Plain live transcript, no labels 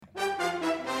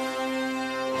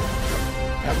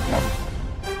Welcome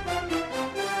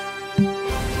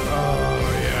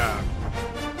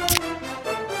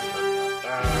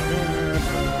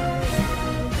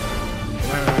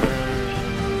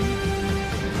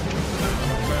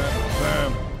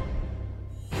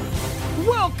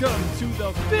to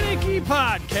the Finicky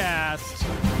Podcast,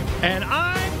 and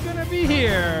I'm gonna be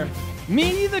here,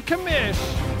 me the commish,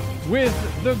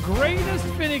 with the greatest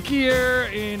finickier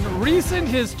in recent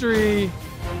history,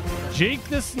 Jake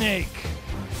the Snake.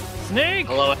 Snake!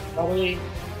 Hello, everybody.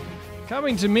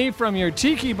 Coming to me from your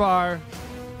tiki bar.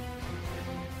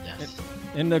 Yes.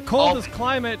 In the coldest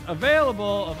climate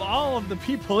available of all of the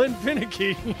people in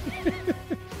Finicky.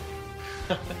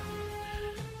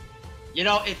 You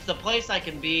know, it's the place I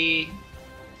can be.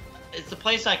 It's the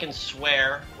place I can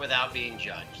swear without being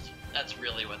judged. That's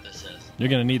really what this is. You're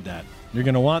going to need that. You're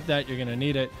going to want that. You're going to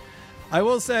need it. I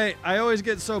will say, I always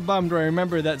get so bummed when I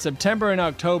remember that September and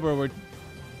October were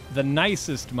the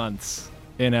nicest months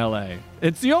in LA.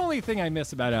 It's the only thing I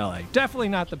miss about LA. Definitely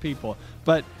not the people,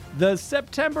 but the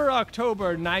September,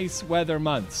 October nice weather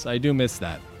months. I do miss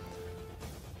that.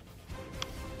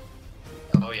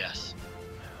 Oh, yes.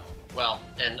 Well,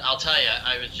 and I'll tell you,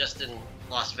 I was just in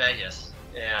Las Vegas,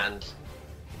 and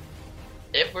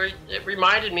it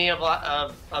reminded me of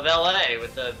LA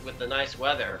with the nice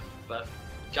weather, but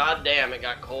goddamn, it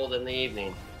got cold in the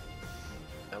evening.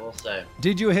 I will say.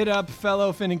 Did you hit up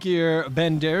fellow finickier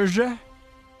Ben Derge?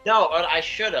 No, but I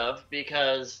should have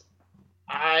because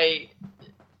you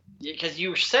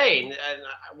were saying, and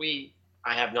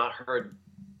I have not heard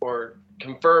or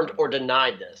confirmed or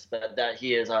denied this, that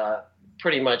he is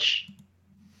pretty much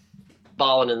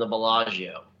balling in the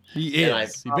Bellagio. He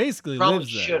is. He basically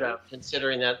lives there. Should have,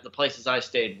 considering that the places I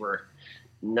stayed were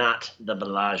not the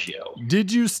Bellagio. Did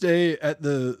you stay at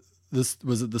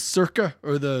was it the Circa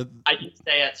or the? I didn't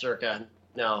stay at Circa.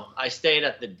 No, I stayed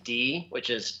at the D, which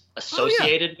is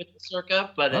associated with the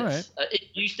Circa, but it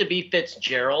used to be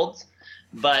Fitzgerald's,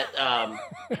 but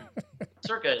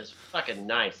Circa is fucking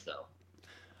nice though.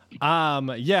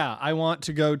 Yeah, I want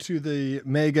to go to the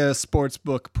Mega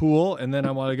Sportsbook pool, and then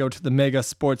I want to go to the Mega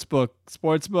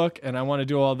Sportsbook, and I want to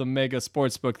do all the Mega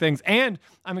Sportsbook things. And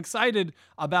I'm excited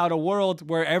about a world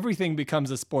where everything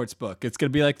becomes a sportsbook. It's going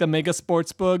to be like the Mega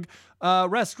Sportsbook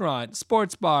restaurant,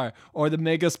 sports bar, or the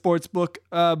Mega Sportsbook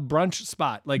brunch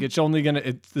spot. Like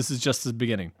this is just the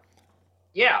beginning.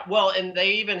 Yeah, well, and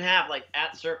they even have like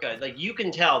at Circa, like you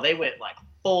can tell they went like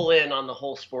full in on the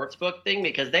whole sportsbook thing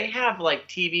because they have like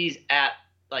TVs at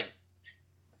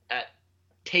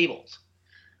tables.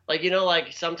 Like, you know,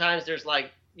 like sometimes there's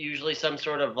like usually some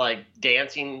sort of like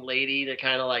dancing lady to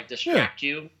kind of like distract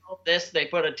you. They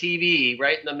put a TV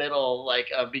right in the middle,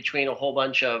 like between a whole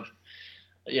bunch of,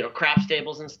 you know, craps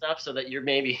tables and stuff so that you're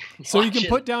maybe so you can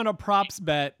put down a props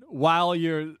bet while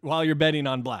you're betting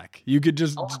on black. You could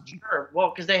just sure.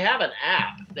 Well, because they have an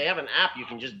app. You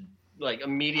can just like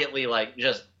immediately like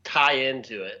just tie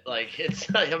into it. Like it's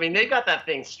I mean, they got that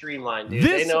thing streamlined, dude.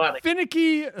 This they know how to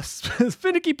finicky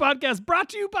podcast brought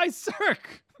to you by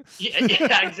Cirque. Yeah,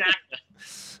 exactly.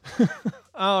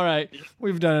 All right,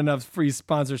 we've done enough free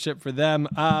sponsorship for them.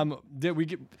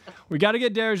 We got to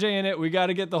get Derge in it. We got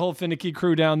to get the whole finicky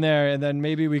crew down there, and then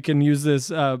maybe we can use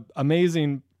this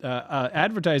amazing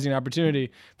advertising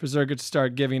opportunity for Cirque to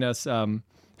start giving us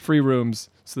free rooms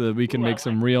so that we can make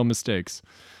some real mistakes.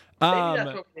 Maybe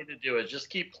that's what we need to do is just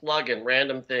keep plugging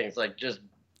random things, like just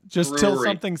till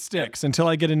something sticks, until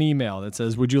I get an email that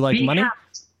says, "Would you like money?"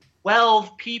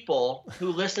 12 people who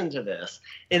listen to this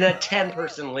in a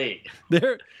 10-person league.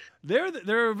 They're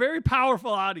a very powerful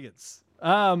audience.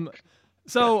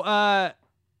 So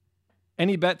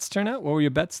any bets turn out? What were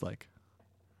your bets like?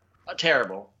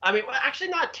 Terrible. I mean, well, actually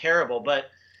not terrible,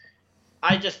 but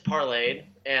I just parlayed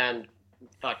and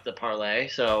fucked the parlay,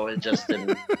 so it just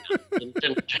didn't.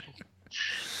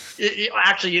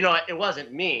 Actually, you know, it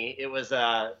wasn't me. It was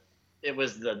the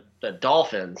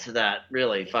Dolphins that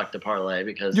really fucked the parlay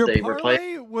because your they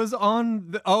parlay was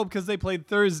on because they played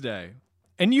Thursday,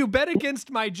 and you bet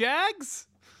against my Jags.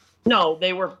 No,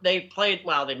 they played.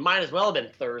 Well, they might as well have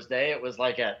been Thursday. It was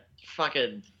like at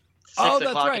fucking 6 o'clock.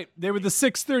 That's right. They were the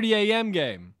 6:30 a.m.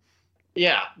 game.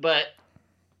 Yeah, but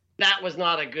that was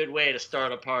not a good way to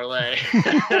start a parlay.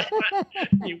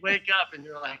 You wake up and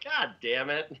you're like, God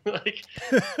damn it! Like,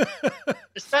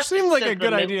 seemed like a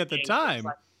good idea at the time.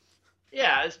 Like,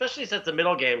 yeah, especially since the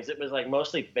middle games, it was like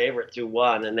mostly favorite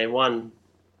 2-1, and they won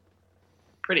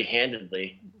pretty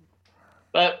handedly.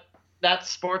 But that's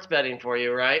sports betting for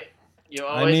you, right? You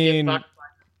always get fucked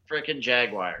by freaking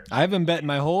Jaguars. I haven't bet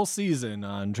my whole season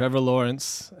on Trevor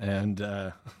Lawrence and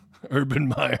Urban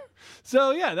Meyer.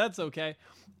 So, yeah, that's okay.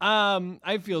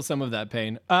 I feel some of that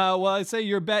pain. Well, I say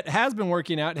your bet has been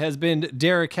working out, has been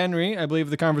Derrick Henry. I believe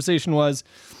the conversation was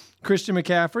Christian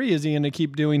McCaffrey. Is he going to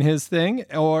keep doing his thing?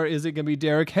 Or is it going to be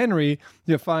Derrick Henry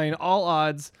defying all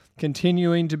odds,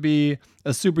 continuing to be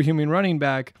a superhuman running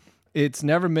back? It's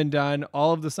never been done.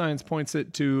 All of the science points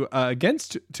it to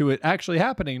against to it actually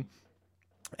happening.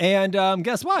 And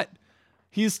guess what?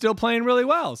 He's still playing really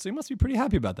well. So he must be pretty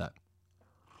happy about that.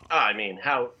 I mean,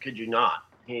 how could you not?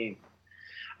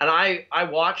 I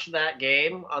watched that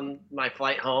game on my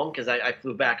flight home because I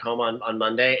flew back home on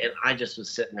Monday, and I just was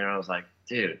sitting there. I was like,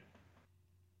 dude,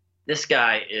 this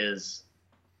guy is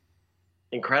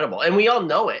incredible. And we all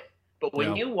know it. But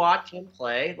when you watch him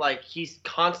play, like he's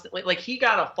constantly, like he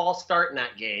got a false start in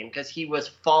that game because he was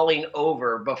falling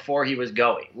over before he was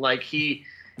going. Like he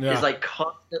is like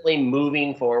constantly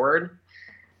moving forward.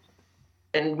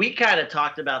 And we kind of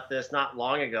talked about this not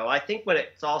long ago. I think when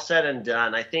it's all said and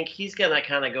done, I think he's going to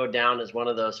kind of go down as one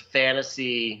of those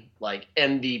fantasy like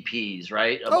MVPs,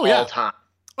 right? Of all time.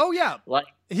 Oh, yeah. Like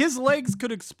his legs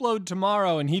could explode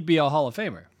tomorrow and he'd be a Hall of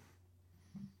Famer.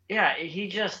 Yeah, he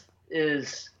just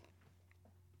is.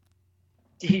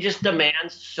 He just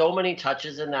demands so many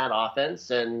touches in that offense,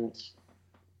 and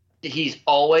he's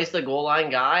always the goal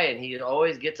line guy, and he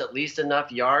always gets at least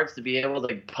enough yards to be able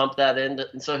to pump that in.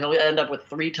 And so he'll end up with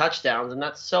 3 touchdowns, and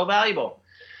that's so valuable.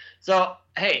 So,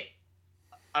 hey,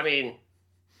 I mean,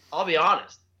 I'll be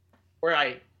honest. Where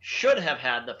I should have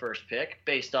had the first pick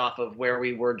based off of where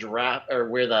we were where the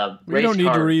race car. We don't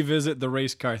need to revisit the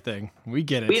race car thing. We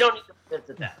get it. We don't need to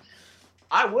revisit that.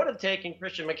 I would have taken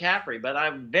Christian McCaffrey, but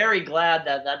I'm very glad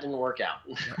that didn't work out.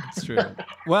 That's true.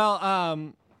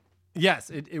 Well, yes,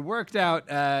 it worked out.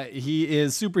 He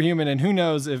is superhuman, and who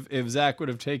knows if Zach would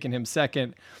have taken him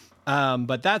second.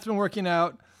 But that's been working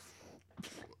out.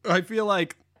 I feel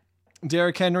like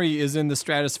Derrick Henry is in the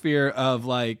stratosphere of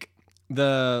like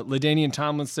the LaDainian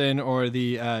Tomlinson or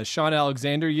the Sean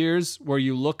Alexander years, where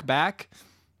you look back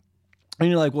and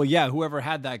you're like, well, yeah, whoever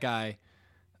had that guy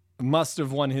must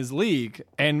have won his league.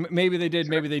 And maybe they did,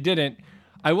 maybe they didn't.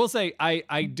 I will say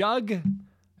I dug,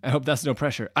 I hope that's no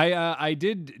pressure. I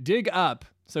did dig up.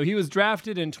 So he was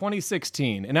drafted in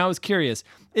 2016. And I was curious,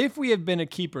 if we had been a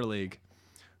keeper league,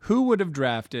 who would have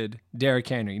drafted Derrick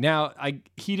Henry? Now,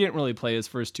 he didn't really play his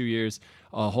first 2 years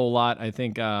a whole lot. I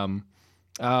think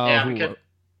because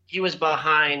he was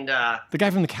behind the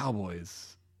guy from the Cowboys.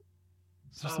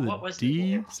 What was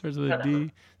D? Starts with a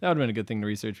D. That would have been a good thing to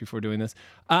research before doing this.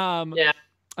 Yeah.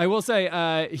 I will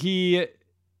say do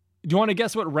you want to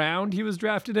guess what round he was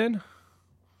drafted in?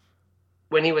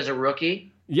 When he was a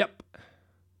rookie? Yep.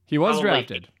 He was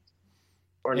drafted. 8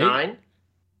 or 9?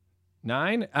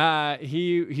 9?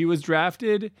 He was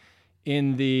drafted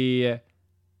in the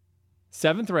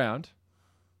 7th round.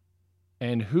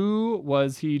 And who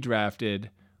was he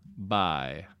drafted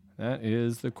by? That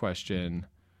is the question.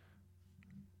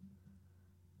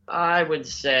 I would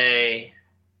say.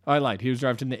 I lied. He was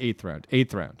drafted in the 8th round.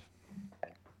 8th round.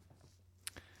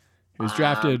 He was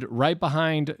drafted right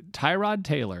behind Tyrod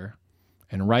Taylor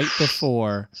and right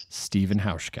before Stephen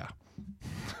Hauschka.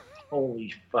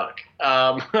 Holy fuck.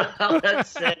 Let's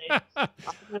say.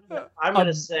 I'm going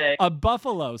to say. A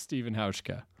Buffalo Stephen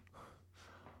Hauschka.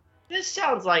 This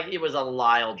sounds like it was a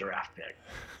Lyle draft pick.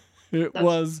 It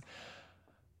was.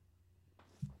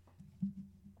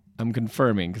 I'm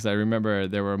confirming because I remember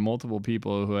there were multiple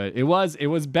people who it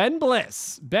was Ben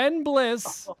Bliss. Ben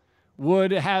Bliss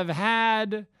would have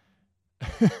had,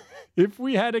 if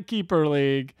we had a keeper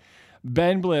league,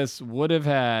 Ben Bliss would have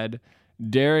had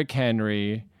Derrick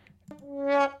Henry.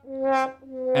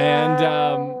 And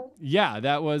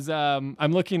that was, I'm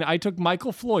looking, I took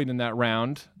Michael Floyd in that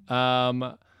round. I'm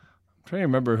trying to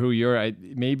remember who I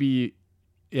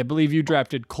believe you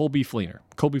drafted Colby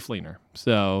Fleener.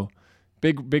 So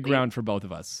big round for both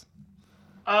of us.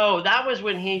 Oh, that was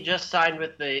when he just signed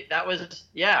with that was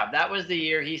the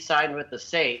year he signed with the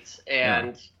Saints,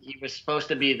 and he was supposed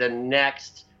to be the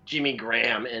next Jimmy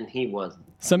Graham, and he wasn't.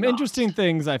 Some interesting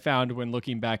things I found when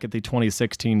looking back at the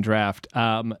 2016 draft.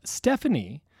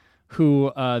 Stephanie,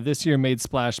 who this year made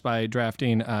splash by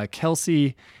drafting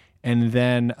Kelsey and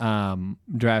then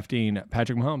drafting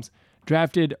Patrick Mahomes,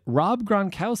 drafted Rob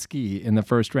Gronkowski in the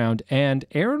first round and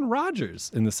Aaron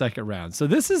Rodgers in the second round. So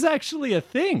this is actually a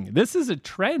thing. This is a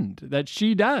trend that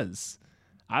she does.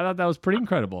 I thought that was pretty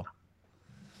incredible.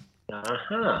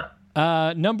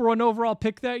 Number 1 overall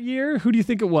pick that year, who do you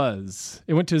think it was?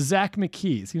 It went to Zach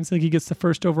McKee. Seems like he gets the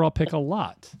first overall pick a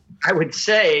lot. I would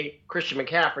say Christian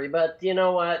McCaffrey, but you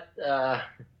know what?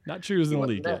 Not sure he was in the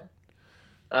league yet.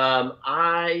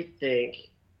 I think,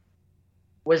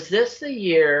 was this the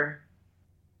year?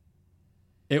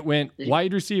 It went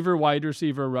wide receiver,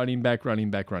 running back,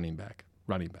 running back, running back,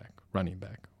 running back, running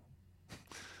back.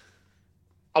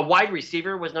 A wide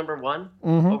receiver was number one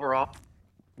overall.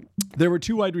 There were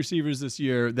 2 wide receivers this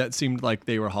year that seemed like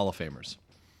they were Hall of Famers.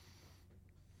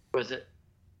 Was it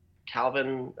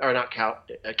Calvin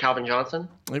Johnson?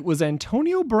 It was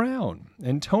Antonio Brown.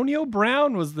 Antonio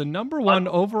Brown was the number 1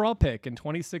 overall pick in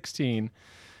 2016,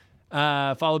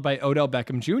 followed by Odell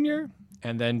Beckham Jr.,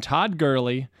 and then Todd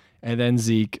Gurley, and then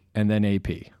Zeke, and then AP.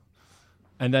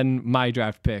 And then my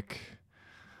draft pick,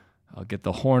 I'll get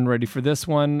the horn ready for this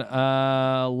one,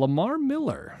 Lamar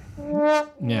Miller.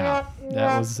 Yeah,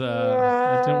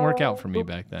 that didn't work out for me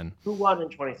back then. Who won in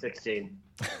 2016?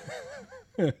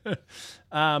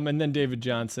 And then David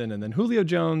Johnson, and then Julio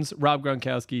Jones, Rob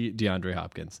Gronkowski, DeAndre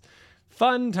Hopkins.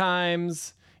 Fun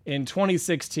times in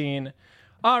 2016.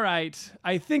 All right,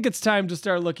 I think it's time to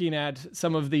start looking at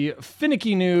some of the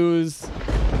finicky news.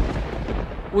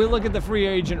 We look at the free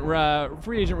agent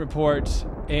report,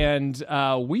 and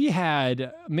we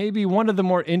had maybe one of the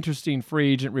more interesting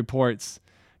free agent reports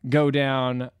go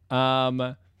down.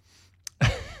 I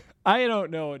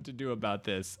don't know what to do about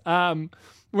this.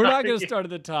 We're not going to start at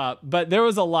the top, but there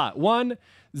was a lot. One,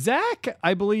 Zach,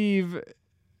 I believe.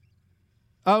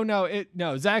 Oh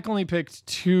no, Zach only picked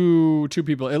two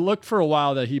people. It looked for a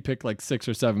while that he picked like 6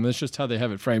 or 7. That's just how they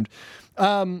have it framed.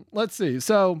 Let's see.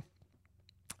 So,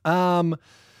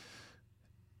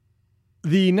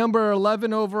 the number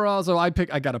 11 overall. So I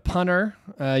got a punter.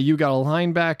 You got a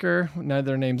linebacker. None of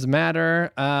their names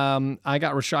matter. I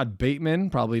got Rashad Bateman.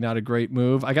 Probably not a great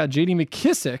move. I got J.D.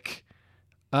 McKissick.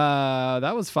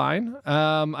 That was fine.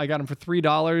 I got him for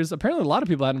 $3. Apparently a lot of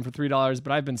people had him for $3,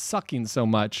 but I've been sucking so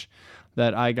much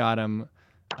that I got him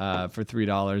for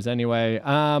 $3 anyway.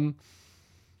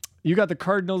 You got the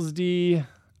Cardinals D.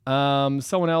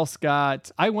 Someone else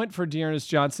I went for Dearness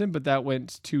Johnson, but that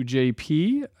went to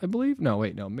JP, I believe. No,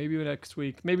 maybe next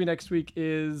week. Maybe next week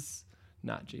is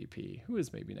not JP. Who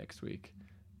is maybe next week?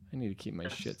 I need to keep my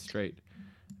shit straight.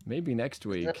 Maybe next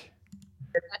week.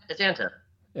 It's Anta.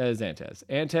 Yeah, it's Antez.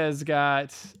 Antez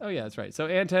got, oh yeah, that's right. So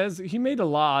Antez, he made a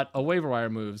lot of waiver wire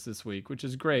moves this week, which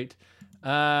is great. He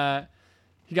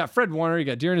got Fred Warner, he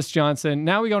got Dearness Johnson.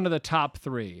 Now we go into the top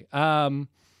 3.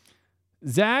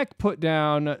 Zach put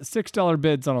down $6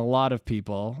 bids on a lot of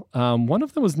people. One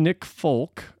of them was Nick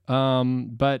Folk,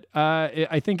 but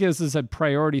I think this is a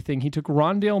priority thing. He took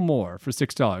Rondale Moore for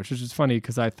 $6, which is funny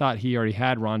because I thought he already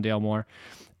had Rondale Moore.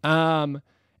 And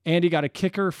he got a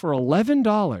kicker for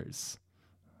 $11.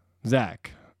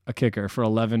 Zach, a kicker for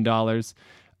 $11.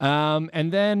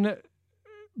 And then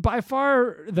by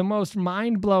far the most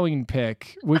mind-blowing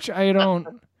pick, which I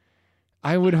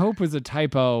would hope was a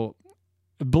typo.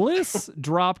 Bliss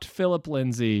dropped Philip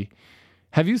Lindsay.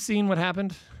 Have you seen what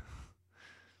happened?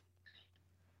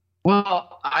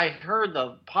 Well, I heard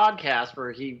the podcast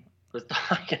where he was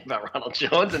talking about Ronald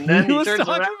Jones, and then he was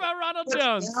talking about Ronald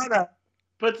Jones.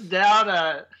 Puts down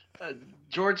a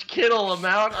George Kittle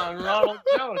amount on Ronald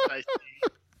Jones, I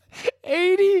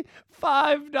see.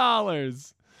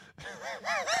 $85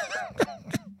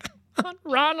 on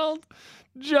Ronald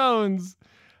Jones.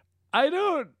 I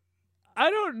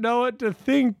don't know what to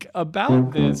think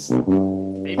about this.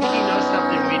 Maybe he knows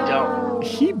something we don't.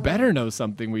 He better know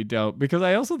something we don't, because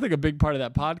I also think a big part of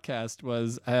that podcast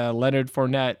was Leonard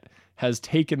Fournette has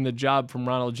taken the job from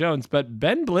Ronald Jones, but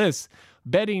Ben Bliss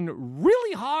betting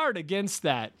really hard against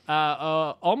that.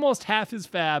 Almost half his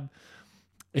fab,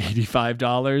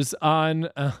 $85 on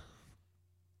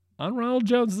Ronald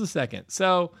Jones II.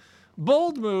 So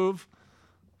bold move.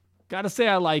 Got to say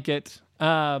I like it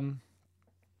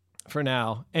for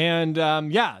now. And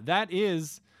that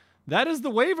is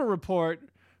the waiver report.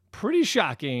 Pretty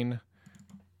shocking.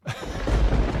 I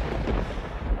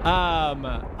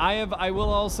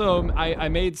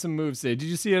made some moves today. Did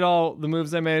you see it all? The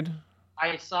moves I made?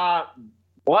 I saw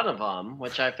one of them,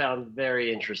 which I found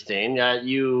very interesting.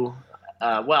 The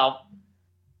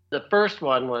first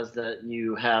one was that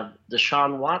you have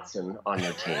Deshaun Watson on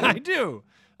your team.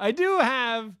 I do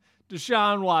have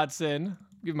Deshaun Watson.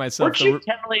 Give myself. Weren't you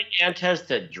telling Antez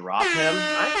to drop him?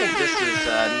 I think this is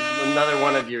another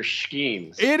one of your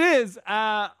schemes. It is.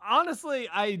 Honestly,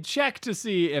 I checked to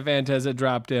see if Antez had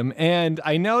dropped him, and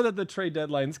I know that the trade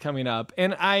deadline's coming up,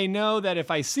 and I know that if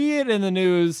I see it in the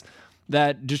news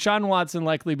that Deshaun Watson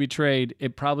likely be traded,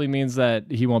 it probably means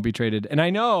that he won't be traded. And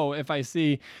I know if I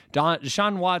see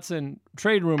Deshaun Watson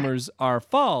trade rumors are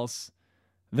false,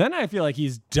 then I feel like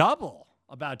he's double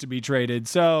about to be traded.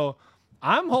 So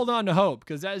I'm holding on to hope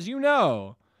because, as you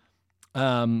know,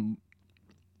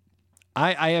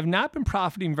 I have not been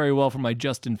profiting very well from my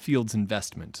Justin Fields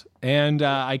investment. And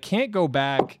I can't go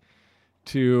back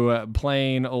to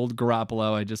playing old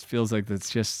Garoppolo. It just feels like that's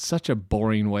just such a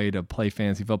boring way to play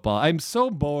fantasy football. I'm so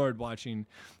bored watching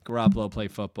Garoppolo play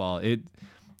football.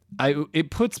 It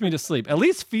puts me to sleep. At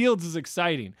least Fields is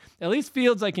exciting. At least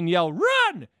Fields I can yell,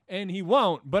 run! And he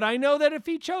won't. But I know that if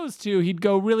he chose to, he'd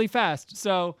go really fast.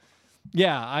 So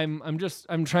yeah, I'm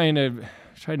trying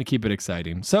to keep it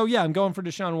exciting. So yeah, I'm going for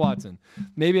Deshaun Watson.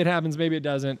 Maybe it happens, maybe it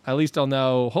doesn't. At least I'll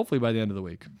know hopefully by the end of the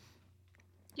week.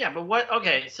 Yeah, but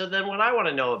okay, so then what I want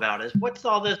to know about is what's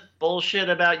all this bullshit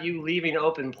about you leaving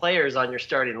open players on your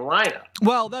starting lineup?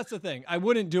 Well, that's the thing. I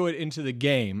wouldn't do it into the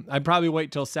game. I'd probably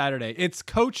wait till Saturday. It's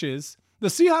coaches. The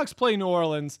Seahawks play New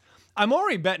Orleans. I'm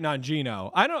already betting on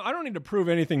Geno. I don't need to prove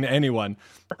anything to anyone.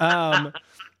 I'm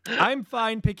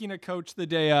fine picking a coach the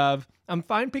day of. I'm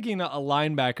fine picking a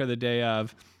linebacker the day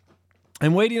of.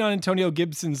 I'm waiting on Antonio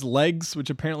Gibson's legs, which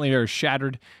apparently are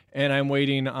shattered, and I'm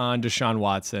waiting on Deshaun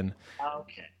Watson.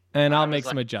 Okay. And I'll make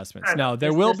some adjustments. No,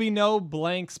 there will be no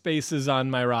blank spaces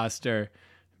on my roster.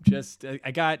 Just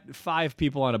I got 5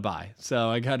 people on a bye, so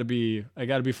I got to be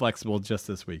flexible just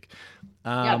this week.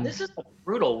 This is a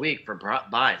brutal week for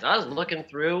buys. I was looking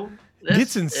through this.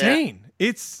 It's insane.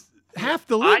 It's half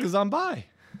the league is on bye.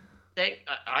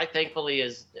 I thankfully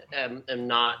am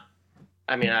not.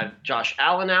 I mean, I have Josh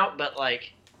Allen out, but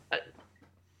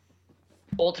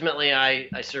ultimately I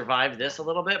survived this a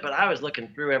little bit. But I was looking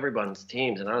through everyone's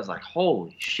teams, and I was like,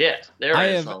 holy shit! I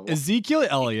have Ezekiel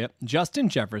Elliott, Justin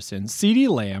Jefferson, CeeDee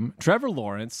Lamb, Trevor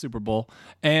Lawrence, Super Bowl,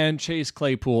 and Chase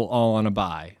Claypool all on a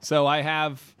bye. So I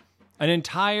have an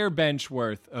entire bench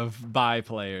worth of bye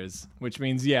players, which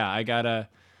means I gotta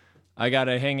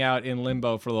hang out in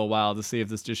limbo for a little while to see if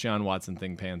this Deshaun Watson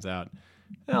thing pans out.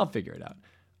 And I'll figure it out.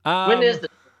 When is the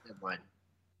deadline?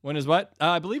 When is what?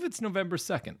 I believe it's November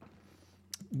 2nd.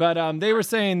 But they were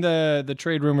saying the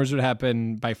trade rumors would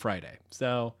happen by Friday.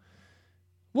 So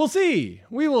we'll see.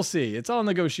 We will see. It's all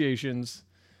negotiations.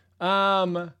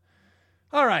 All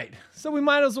right. So we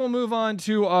might as well move on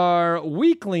to our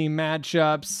weekly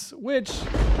matchups, which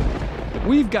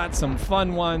we've got some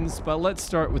fun ones. But let's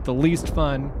start with the least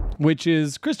fun, which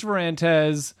is Christopher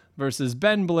Antez versus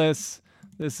Ben Bliss.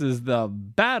 This is the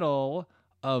battle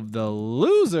of the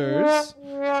losers,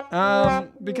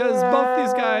 because both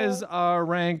these guys are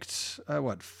ranked,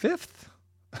 5th?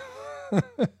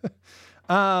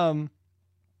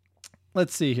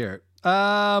 Let's see here.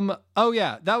 Oh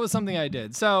yeah, that was something I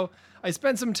did. So I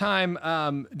spent some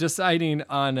time deciding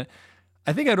on,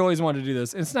 I think I'd always wanted to do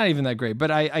this. It's not even that great,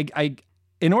 but I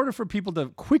in order for people to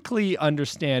quickly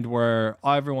understand where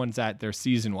everyone's at their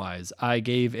season-wise, I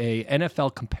gave a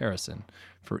NFL comparison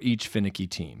for each finicky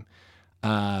team.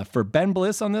 For Ben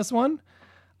Bliss on this one,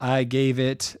 I gave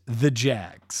it the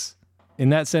Jags. In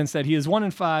that sense that he is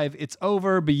 1-5, it's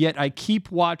over, but yet I keep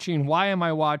watching. Why am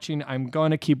I watching? I'm going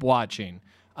to keep watching.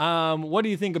 What do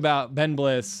you think about Ben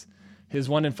Bliss, his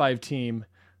 1-5 team?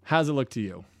 How's it look to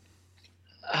you?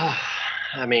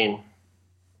 I mean,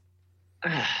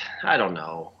 I don't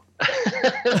know.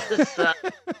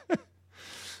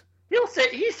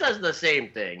 He says the same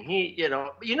thing. You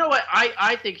know what?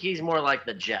 I think he's more like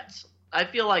the Jets. I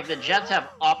feel like the Jets have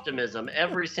optimism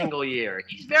every single year.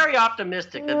 He's very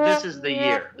optimistic that this is the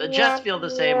year. The Jets feel the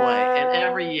same way, and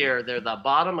every year they're the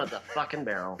bottom of the fucking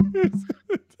barrel.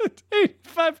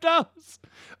 $85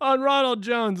 on Ronald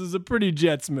Jones is a pretty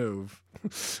Jets move.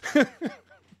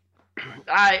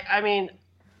 I mean,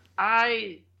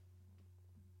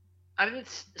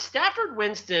 Stafford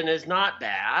Winston is not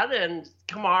bad, and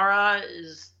Kamara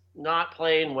is not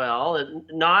playing well. And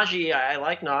Najee, I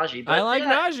like Najee. But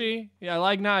Najee. Yeah, I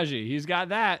like Najee. He's got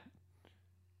that.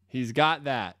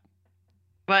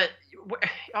 But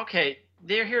okay,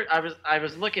 they're here. I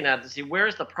was looking at it to see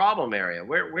where's the problem area.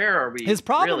 Where are we? His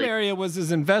problem area was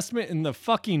his investment in the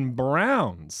fucking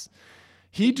Browns.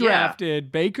 He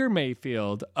drafted Baker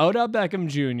Mayfield, Odell Beckham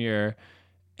Jr.,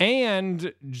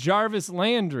 and Jarvis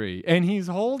Landry, and he's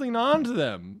holding on to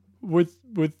them with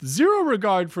zero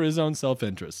regard for his own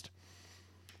self-interest.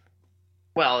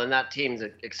 Well, and that team's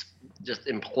just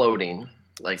imploding.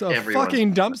 It's a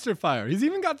fucking dumpster fire. He's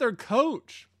even got their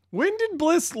coach. When did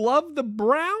Bliss love the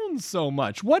Browns so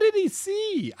much? What did he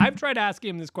see? I've tried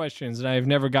asking him these questions, and I've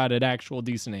never got an actual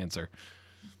decent answer.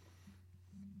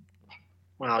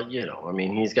 Well, I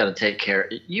mean, he's got to take care.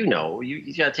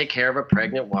 He's got to take care of a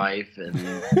pregnant wife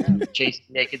and chase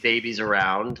naked babies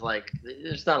around. Like,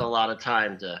 there's not a lot of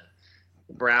time to.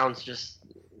 The Browns just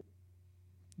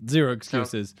zero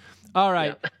excuses. All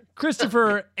right, yeah.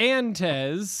 Christopher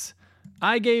Antez.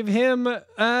 I gave him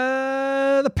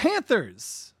the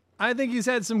Panthers. I think he's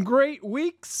had some great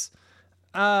weeks.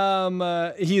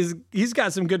 He's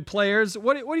got some good players.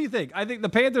 What do you think? I think the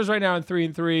Panthers right now are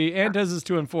 3-3. Antez is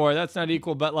 2-4. That's not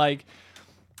equal, but like,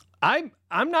 I'm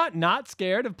not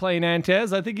scared of playing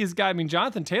Antez. I think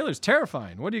Jonathan Taylor's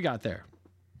terrifying. What do you got there?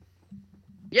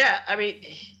 Yeah, I mean,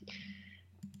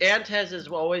 Antez is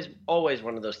always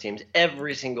one of those teams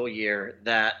every single year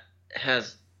that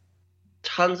has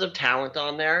tons of talent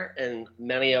on there, and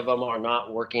many of them are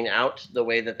not working out the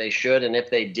way that they should. And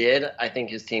if they did, I think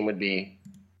his team would be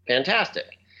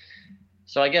fantastic.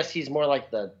 So I guess he's more like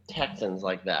the Texans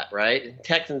like that, right?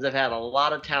 Texans have had a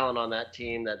lot of talent on that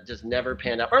team that just never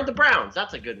panned out. Or the Browns,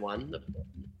 that's a good one.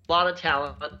 A lot of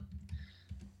talent, but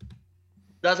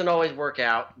doesn't always work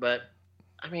out. But,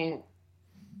 I mean,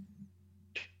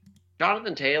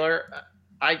 Jonathan Taylor,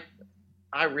 I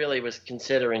really was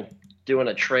considering doing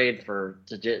a trade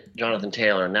to get Jonathan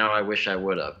Taylor. Now I wish I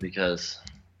would have, because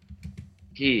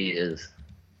he is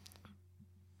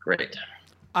great.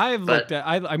 I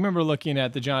remember looking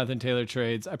at the Jonathan Taylor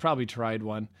trades. I probably tried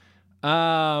one.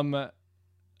 But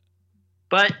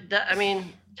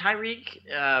Tyreek,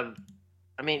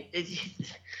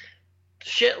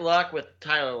 shit luck with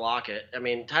Tyler Lockett. I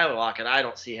mean, Tyler Lockett, I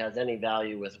don't see has any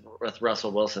value with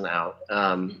Russell Wilson out,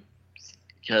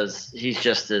 because he's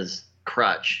just his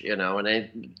crutch, and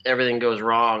everything goes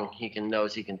wrong, he can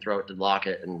throw it to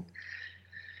Lockett, and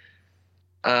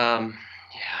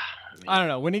I don't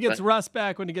know. When he gets Russ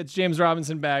back, when he gets James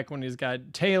Robinson back, when he's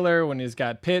got Taylor, when he's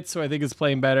got Pitts, who I think is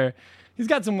playing better, he's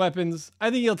got some weapons. I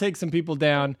think he'll take some people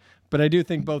down, but I do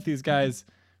think both these guys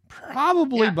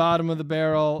probably bottom of the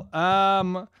barrel.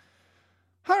 All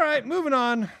right, moving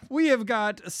on. We have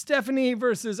got Stephanie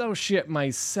versus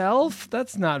myself.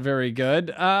 That's not very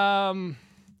good.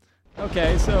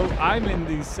 Okay, so I'm in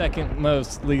the second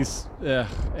most least.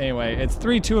 Anyway, it's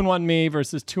 3-2-1 me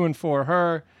versus 2-4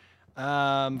 her.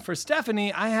 For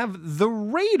Stephanie, I have the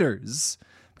Raiders,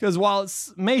 because while it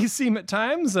may seem at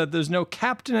times that there's no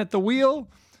captain at the wheel,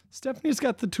 Stephanie's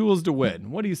got the tools to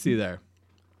win. What do you see there?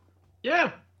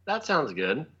 Yeah, that sounds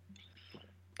good.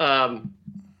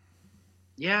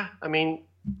 Yeah, I mean,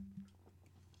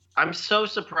 I'm so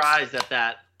surprised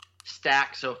that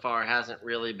stack so far hasn't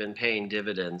really been paying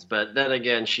dividends. But then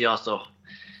again,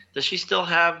 does she still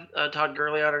have Todd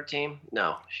Gurley on her team?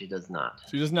 No, she does not.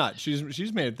 She does not.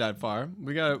 She's made it that far.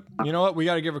 You know what? We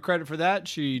got to give her credit for that.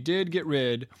 She did get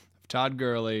rid of Todd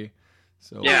Gurley.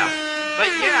 So yeah, but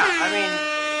yeah,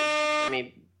 I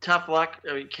mean, tough luck.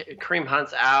 I mean, Kareem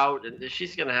Hunt's out, and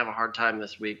she's going to have a hard time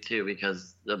this week too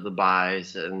because of the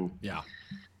buys and yeah.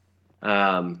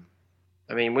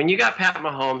 I mean, when you got Pat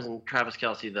Mahomes and Travis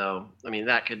Kelce, though, I mean,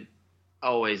 that could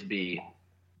always be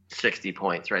 60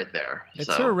 points right there.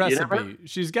 It's her recipe.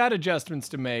 She's got adjustments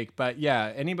to make, but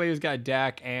yeah, anybody who's got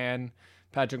Dak and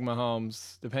Patrick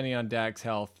Mahomes, depending on Dak's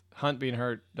health, Hunt being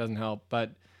hurt doesn't help,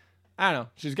 but I don't know.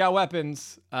 She's got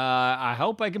weapons. I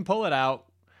hope I can pull it out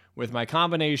with my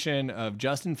combination of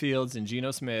Justin Fields and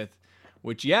Geno Smith,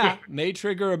 which, may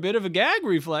trigger a bit of a gag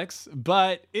reflex,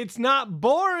 but it's not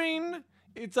boring.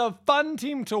 It's a fun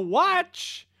team to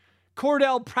watch.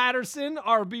 Cordell Patterson,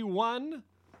 RB1.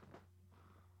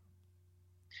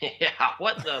 Yeah,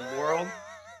 what in the world?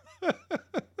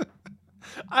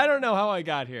 I don't know how I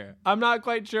got here. I'm not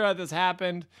quite sure how this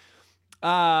happened.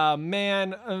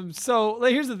 Man. So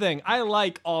here's the thing. I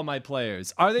like all my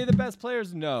players. Are they the best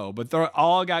players? No, but they're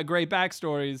all got great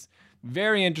backstories.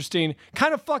 Very interesting.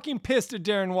 Kind of fucking pissed at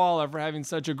Darren Waller for having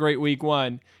such a great week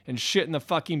one and shit in the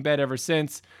fucking bed ever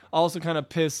since. Also kind of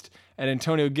pissed at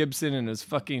Antonio Gibson and his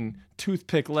fucking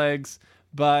toothpick legs.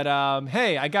 But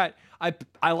hey,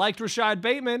 I liked Rashad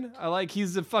Bateman.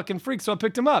 He's a fucking freak, so I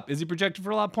picked him up. Is he projected for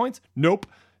a lot of points? Nope.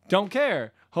 Don't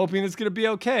care. Hoping it's going to be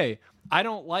okay. I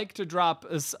don't like to drop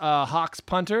a Hawks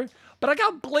punter, but I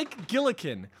got Blake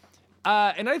Gillikin.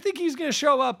 And I think he's going to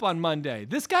show up on Monday.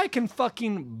 This guy can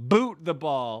fucking boot the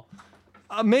ball.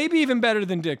 Maybe even better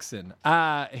than Dixon.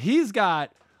 He's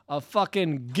got a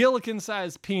fucking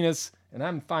Gillikin-sized penis, and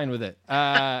I'm fine with it.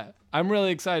 I'm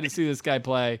really excited to see this guy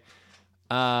play.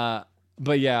 But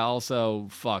yeah, also,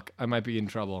 I might be in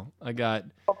trouble. I got...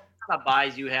 The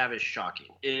buys you have is shocking.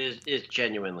 It is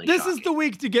genuinely This shocking. is the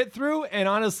week to get through, and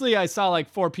honestly, I saw like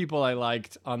 4 people I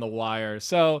liked on the wire.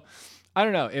 So... I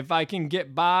don't know. If I can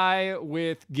get by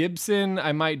with Gibson,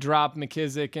 I might drop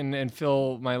McKissick and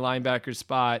fill my linebacker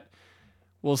spot.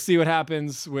 We'll see what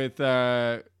happens with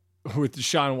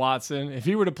Deshaun Watson. If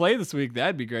he were to play this week,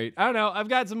 that'd be great. I don't know. I've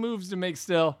got some moves to make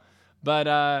still.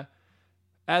 But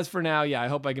as for now, I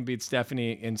hope I can beat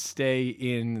Stephanie and stay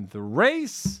in the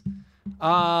race.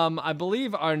 I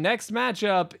believe our next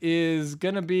matchup is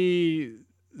going to be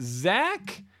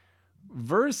Zach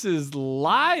versus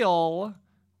Lyle,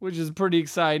 which is pretty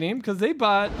exciting because they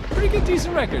bought pretty good,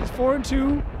 decent records.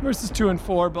 4-2 versus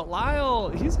 2-4. But Lyle,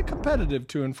 he's a competitive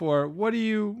 2-4. What do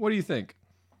you think?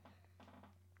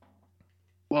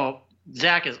 Well,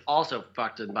 Zach is also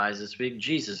fucked in buys this week.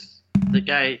 Jesus, the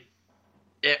guy,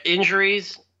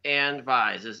 injuries and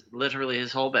buys is literally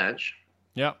his whole bench.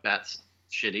 Yep. That's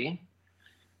shitty.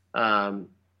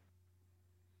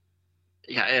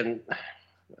 Yeah, and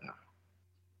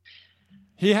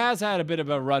he has had a bit of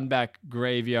a running back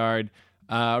graveyard.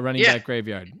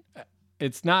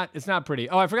 It's not pretty.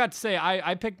 Oh, I forgot to say,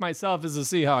 I picked myself as the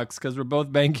Seahawks because we're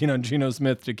both banking on Geno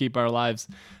Smith to keep our lives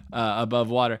above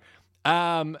water.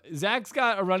 Zach's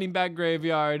got a running back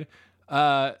graveyard.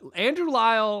 Andrew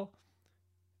Lyle's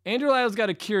got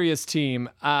a curious team.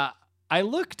 I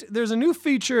looked, there's a new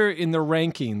feature in the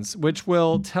rankings, which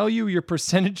will tell you your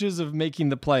percentages of making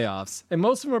the playoffs. And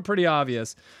most of them are pretty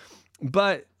obvious.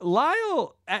 But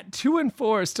Lyle at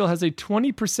 2-4 still has a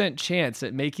 20% chance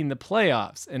at making the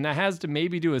playoffs. And that has to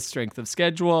maybe do with strength of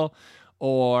schedule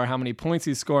or how many points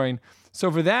he's scoring. So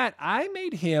for that, I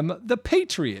made him the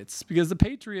Patriots because the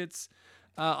Patriots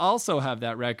also have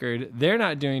that record. They're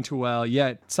not doing too well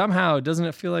yet. Somehow, doesn't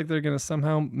it feel like they're going to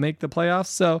somehow make the playoffs?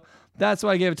 So that's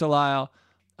why I gave it to Lyle.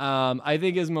 I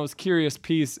think his most curious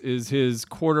piece is his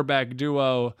quarterback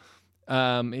duo.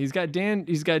 He's got Dan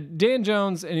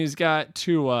Jones and he's got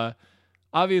Tua.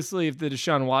 Obviously, if the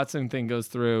Deshaun Watson thing goes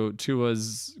through,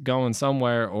 Tua's going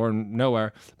somewhere or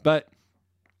nowhere. But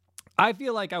I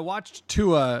feel like I watched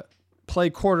Tua play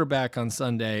quarterback on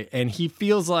Sunday, and he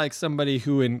feels like somebody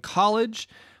who in college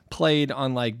played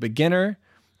on like beginner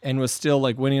and was still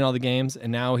like winning all the games, and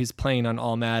now he's playing on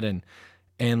all Madden.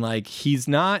 And like, he's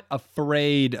not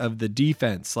afraid of the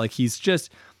defense. Like he was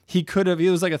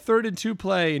like a 3rd and 2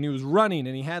 play and he was running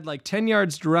and he had like 10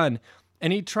 yards to run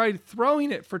and he tried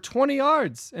throwing it for 20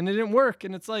 yards and it didn't work.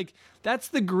 And it's like, that's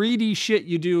the greedy shit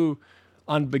you do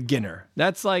on beginner.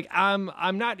 That's like, I'm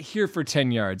not here for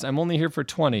 10 yards. I'm only here for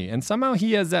 20. And somehow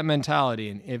he has that mentality.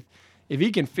 And if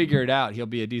he can figure it out, he'll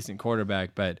be a decent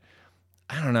quarterback. But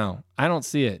I don't know. I don't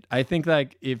see it. I think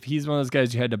like if he's one of those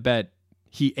guys you had to bet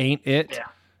he ain't it, yeah.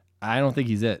 I don't think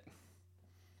he's it.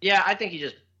 Yeah, I think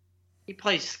he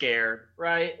plays scared,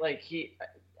 right? Like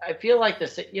I feel like the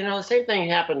same thing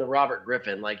happened to Robert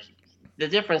Griffin. Like the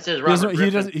difference is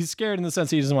he's scared in the sense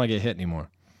he doesn't want to get hit anymore.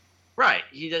 Right.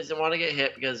 He doesn't want to get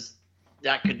hit because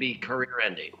that could be career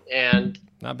ending. And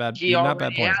not bad. He not already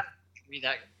bad point. had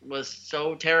that was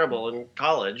so terrible in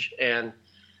college, and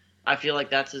I feel like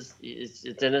it's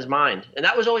in his mind. And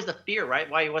that was always the fear, right?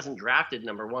 Why he wasn't drafted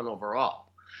number 1 overall.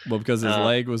 Well, because his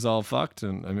leg was all fucked,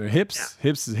 and I mean hips,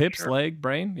 sure. Leg,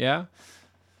 brain, yeah.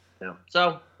 Yeah.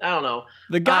 So I don't know.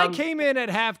 The guy came in at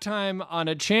halftime on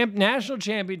a national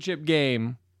championship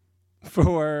game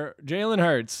for Jalen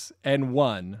Hurts and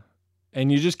won,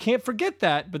 and you just can't forget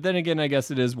that. But then again, I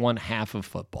guess it is one half of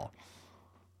football.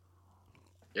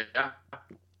 Yeah.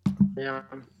 Yeah.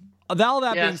 All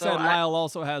that being said, Lyle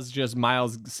also has just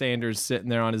Miles Sanders sitting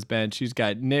there on his bench. He's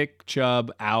got Nick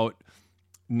Chubb out.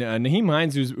 Naheem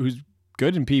Hines, who's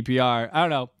good in PPR. I don't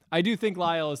know. I do think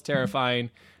Lyle is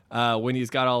terrifying when he's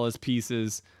got all his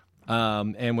pieces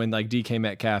and when like DK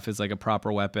Metcalf is like a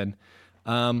proper weapon.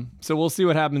 So we'll see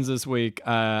what happens this week.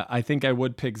 I think I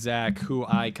would pick Zach, who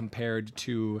I compared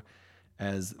to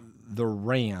as the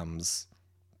Rams,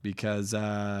 because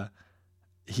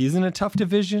he's in a tough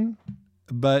division,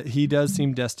 but he does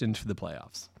seem destined for the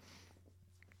playoffs.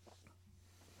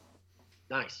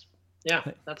 Nice. Yeah,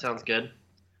 that sounds good.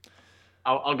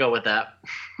 I'll go with that.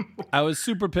 I was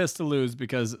super pissed to lose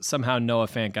because somehow Noah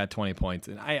Fant got 20 points.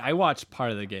 And I watched part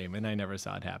of the game, and I never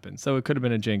saw it happen. So it could have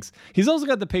been a jinx. He's also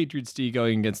got the Patriots D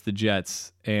going against the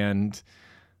Jets. And,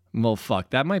 well,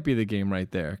 fuck, that might be the game right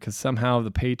there. Because somehow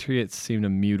the Patriots seem to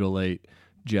mutilate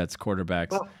Jets quarterbacks.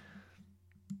 Well,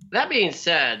 that being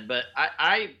said, but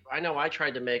I know I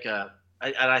tried to make and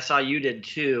I saw you did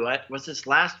too. Was this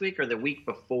last week or the week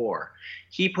before?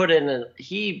 He put in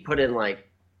like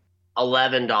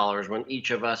 $11 when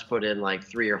each of us put in like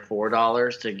 $3 or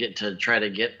 $4 to try to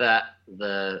get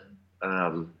the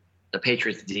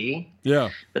Patriots D. Yeah,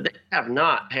 but they have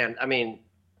not panned. I mean,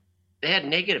 they had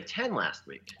 -10 last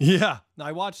week. Yeah,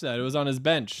 I watched that. It was on his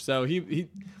bench, so he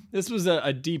this was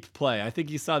a deep play. I think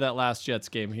he saw that last Jets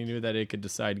game. He knew that it could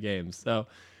decide games. So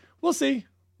we'll see.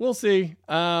 We'll see.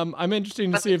 I'm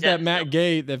interested to see if that Matt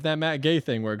Gay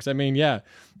thing works. I mean, yeah,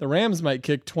 the Rams might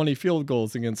kick 20 field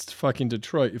goals against fucking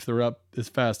Detroit if they're up as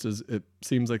fast as it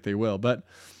seems like they will. But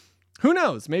who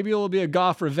knows? Maybe it will be a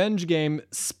Goff revenge game.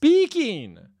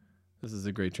 This is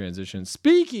a great transition.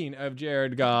 Speaking of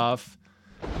Jared Goff,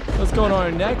 Let's go on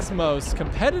our next most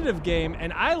competitive game,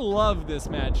 and I love this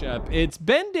matchup. It's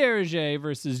Ben Derege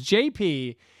versus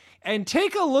JP, and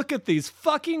take a look at these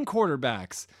fucking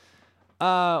quarterbacks.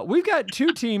 We've got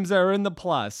two teams that are in the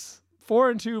plus,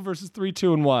 4-2 versus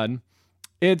 3-2-1.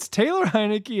 It's Taylor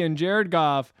Heineke and Jared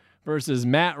Goff versus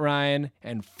Matt Ryan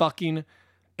and fucking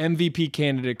MVP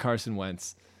candidate Carson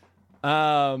Wentz.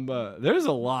 There's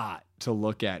a lot to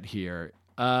look at here.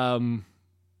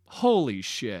 Holy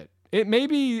shit. It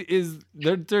maybe is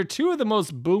they're two of the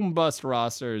most boom bust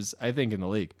rosters, I think, in the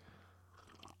league.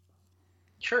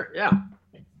 Sure, yeah.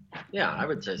 Yeah, I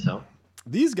would say so.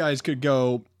 These guys could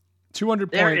go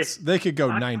 200 points. They could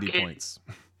go 90 points.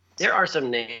 There are some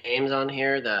names on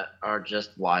here that are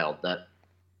just wild. That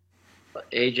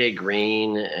AJ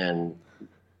Green and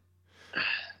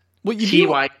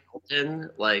T.Y. Hilton.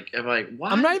 Like, I'm like,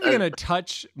 what? I'm not even going to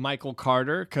touch Michael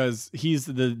Carter because he's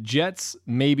the Jets'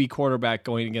 maybe quarterback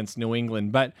going against New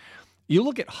England. But you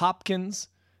look at Hopkins,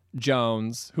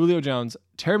 Jones, Julio Jones,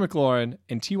 Terry McLaurin,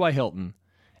 and T.Y. Hilton.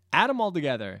 Add them all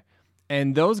together,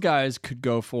 and those guys could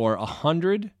go for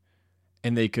 100,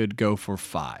 and they could go for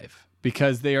 5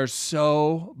 because they are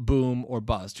so boom or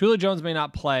bust. Julio Jones may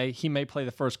not play. He may play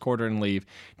the first quarter and leave.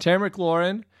 Terry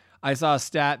McLaurin, I saw a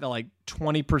stat that like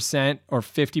 20% or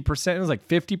 50%, it was like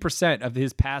 50% of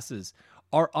his passes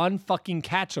are unfucking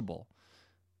catchable.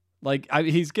 Like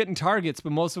he's getting targets,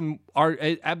 but most of them are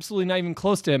absolutely not even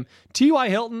close to him. T.Y.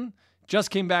 Hilton just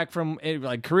came back from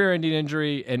a career-ending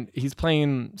injury, and he's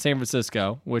playing San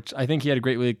Francisco, which I think he had a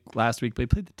great week last week, but he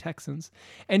played the Texans.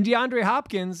 And DeAndre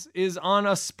Hopkins is on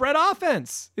a spread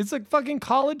offense. It's like fucking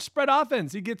college spread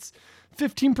offense. He gets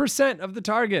 15% of the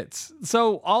targets.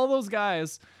 So all those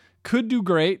guys could do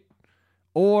great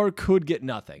or could get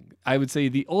nothing. I would say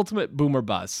the ultimate boomer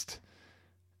bust.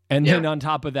 And then on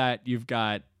top of that, you've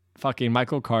got fucking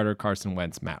Michael Carter, Carson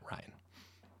Wentz, Matt Ryan.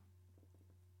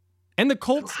 And the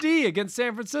Colts D against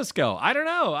San Francisco. I don't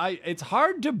know. It's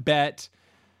hard to bet.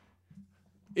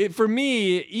 For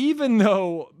me, even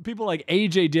though people like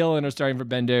A.J. Dillon are starting for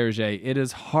Ben Derege, it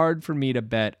is hard for me to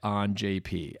bet on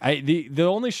JP. The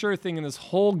only sure thing in this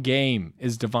whole game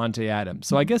is Devontae Adams.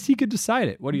 So I guess he could decide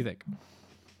it. What do you think?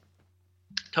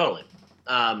 Totally.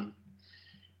 I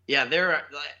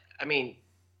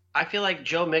feel like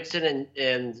Joe Mixon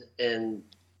and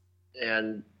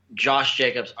Josh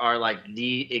Jacobs are like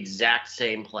the exact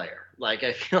same player. Like,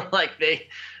 I feel like they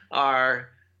are,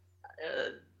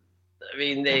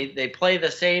 they play the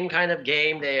same kind of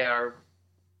game. They are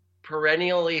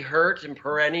perennially hurt and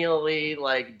perennially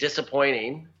like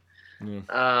disappointing.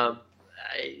 But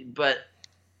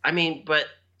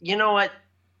you know what?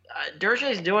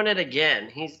 Derge's doing it again.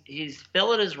 He's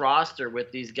filling his roster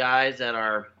with these guys that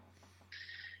are,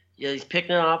 he's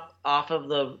picking up off of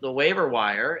the waiver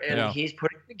wire, and he's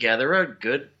putting together a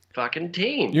good fucking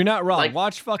team. You're not wrong. Like,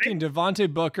 watch fucking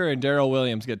Devontae Booker and Darrell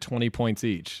Williams get 20 points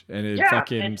each, and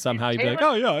it somehow you'd be like,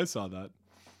 oh yeah, I saw that.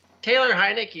 Taylor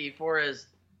Heineke, for as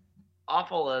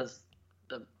awful as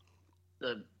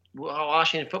the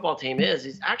Washington football team is,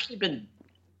 he's actually been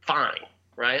fine,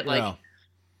 right? Like,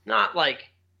 not like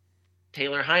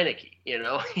Taylor Heineke,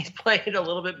 he's played a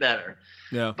little bit better.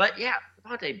 Yeah. But yeah,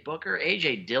 Devontae Booker,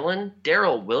 A.J. Dillon,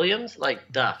 Darrell Williams, like,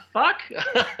 the fuck?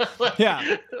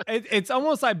 Yeah. It's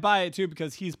almost I buy it, too,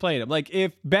 because he's playing him. Like,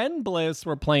 if Ben Bliss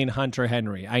were playing Hunter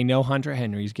Henry, I know Hunter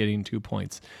Henry's getting 2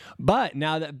 points. But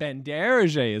now that Ben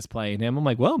Derege is playing him, I'm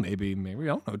like, well, maybe, I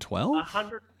don't know, 12?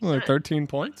 100%. Like 13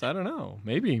 points? I don't know.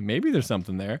 Maybe there's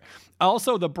something there.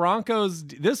 Also, the Broncos,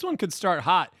 this one could start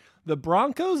hot. The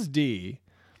Broncos D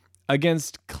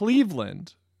against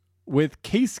Cleveland with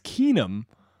Case Keenum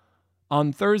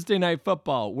on Thursday Night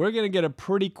Football. We're going to get a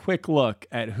pretty quick look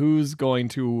at who's going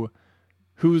to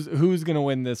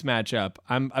win this matchup.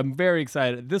 I'm very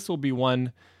excited. This will be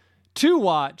one to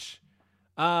watch.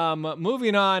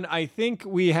 Moving on, I think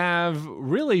we have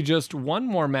really just one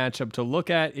more matchup to look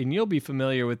at, and you'll be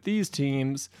familiar with these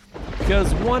teams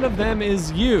because one of them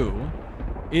is you.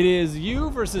 It is you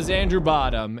versus Andrew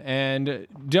Bottom, and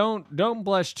don't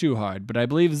blush too hard, but I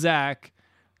believe Zach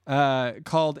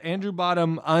called Andrew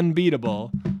Bottom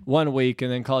unbeatable one week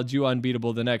and then called you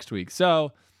unbeatable the next week.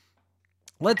 So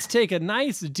let's take a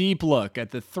nice deep look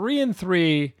at the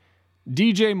 3-3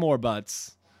 DJ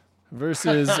Moorebutts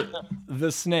versus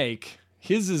the Snake.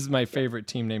 His is my favorite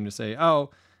team name to say.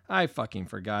 Oh, I fucking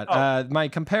forgot. My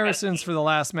comparisons for the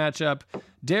last matchup.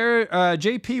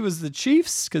 JP was the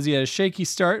Chiefs because he had a shaky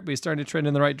start, but he's starting to trend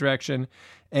in the right direction.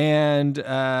 And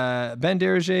Ben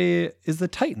Derege is the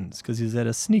Titans because he's at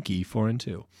a sneaky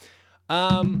 4-2.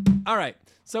 All right.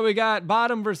 So we got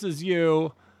Bottom versus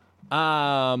you.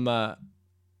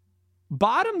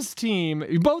 Bottom's team,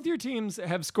 both your teams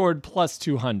have scored plus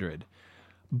 200.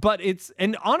 But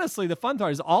and honestly, the fun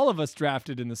part is all of us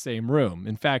drafted in the same room.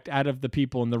 In fact, out of the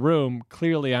people in the room,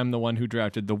 clearly I'm the one who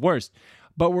drafted the worst.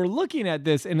 But we're looking at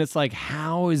this and it's like,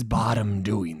 how is Bottom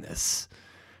doing this?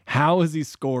 How is he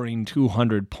scoring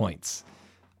 200 points?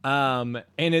 And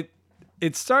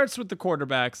it starts with the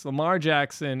quarterbacks, Lamar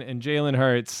Jackson and Jalen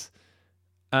Hurts.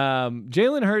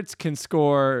 Jalen Hurts can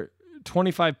score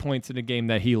 25 points in a game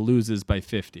that he loses by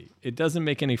 50. It doesn't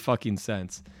make any fucking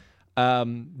sense.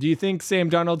 Do you think Sam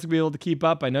Darnold's gonna be able to keep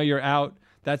up? I know you're out.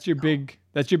 That's your big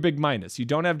minus. You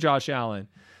don't have Josh Allen.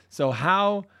 So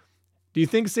how do you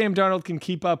think Sam Darnold can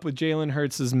keep up with Jalen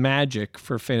Hurts' magic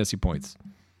for fantasy points?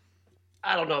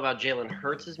 I don't know about Jalen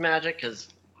Hurts' magic because,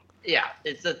 yeah,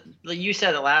 you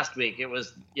said it last week. It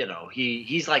was,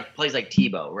 he's like plays like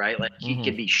Tebow, right? Like he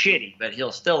can be shitty, but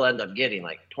he'll still end up getting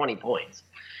like 20 points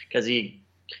because he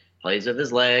plays with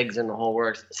his legs and the whole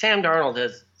works. Sam Darnold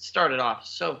has started off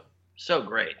so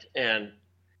great, and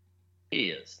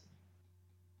he is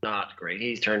not great.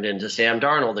 He's turned into Sam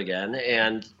Darnold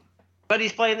again, but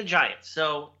he's playing the Giants.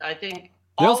 So I think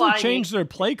they also changed their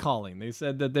play calling. They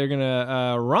said that they're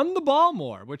gonna run the ball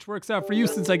more, which works out for you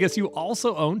since I guess you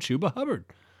also own Chuba Hubbard.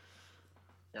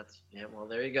 Well,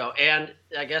 there you go. And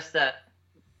I guess that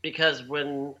because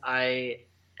when I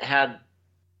had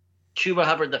Chuba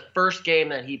Hubbard, the first game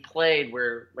that he played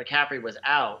where McCaffrey was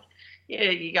out,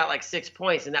 he got like 6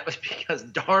 points, and that was because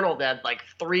Darnold had like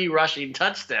 3 rushing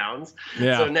touchdowns.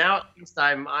 Yeah. So now at least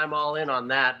I'm all in on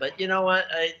that. But you know what?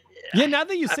 Now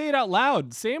that you say it out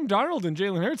loud, Sam Darnold and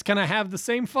Jalen Hurts kind of have the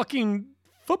same fucking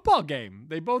football game.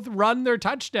 They both run their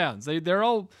touchdowns. They're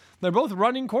both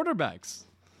running quarterbacks.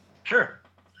 Sure.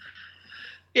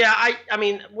 Yeah, I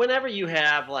mean, whenever you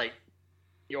have like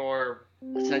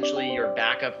essentially your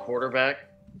backup quarterback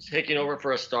taking over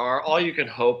for a star, all you can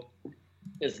hope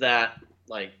is that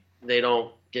like they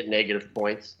don't get negative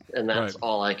points, and that's right.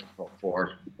 All I can hope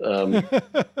for. I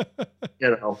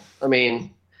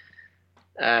mean,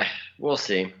 we'll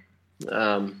see.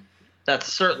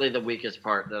 That's certainly the weakest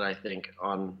part that I think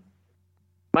on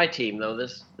my team though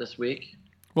this week.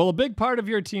 Well, a big part of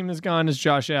your team is gone is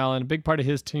Josh Allen. A big part of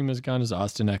his team is gone is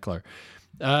Austin Eckler.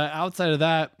 Outside of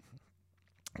that,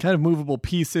 kind of movable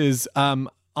pieces.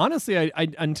 Honestly, I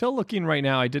until looking right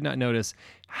now, I did not notice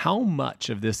how much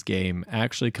of this game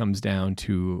actually comes down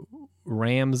to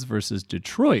Rams versus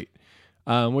Detroit,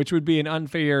 which would be an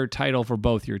unfair title for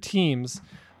both your teams.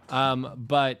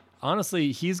 But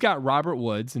honestly, he's got Robert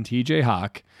Woods and TJ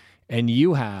Hawk, and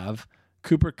you have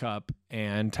Cooper Kupp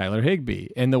and Tyler Higbee.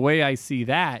 And the way I see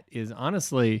that is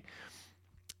honestly,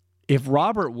 if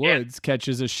Robert Woods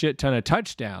catches a shit ton of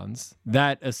touchdowns,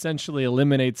 that essentially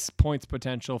eliminates points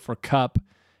potential for Kupp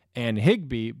and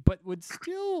Higbee, but would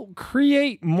still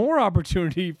create more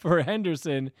opportunity for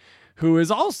Henderson, who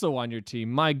is also on your team.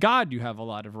 My God, you have a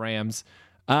lot of Rams.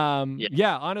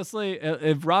 Honestly,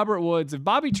 if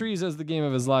Bobby Trees has the game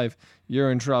of his life,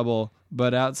 you're in trouble.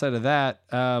 But outside of that,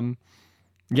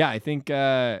 I think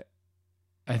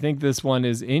this one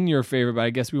is in your favor, but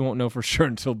I guess we won't know for sure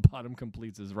until Bottom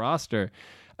completes his roster.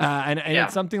 And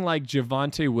it's something like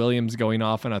Javonte Williams going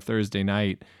off on a Thursday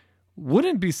night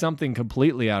wouldn't be something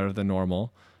completely out of the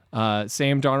normal.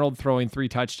 Sam Darnold throwing 3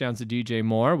 touchdowns to DJ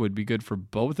Moore would be good for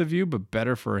both of you, but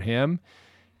better for him.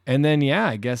 And then,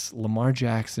 I guess Lamar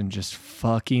Jackson just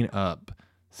fucking up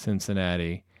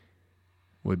Cincinnati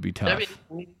would be tough.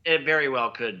 I mean, it very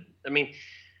well could. I mean,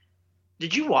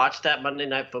 did you watch that Monday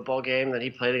Night Football game that he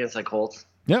played against the Colts?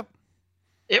 Yep.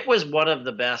 It was one of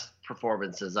the best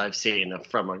performances I've seen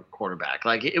from a quarterback.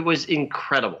 Like, it was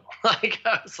incredible. Like,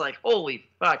 I was like, holy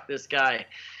fuck, this guy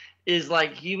is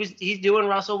like, he's doing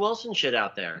Russell Wilson shit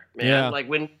out there, man. Yeah. Like,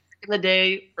 when in the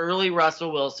day, early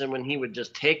Russell Wilson, when he would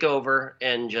just take over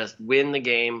and just win the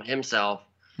game himself.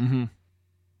 Mm-hmm.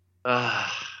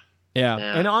 Yeah.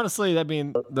 And honestly, I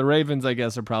mean, the Ravens, I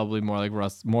guess, are probably more like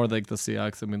the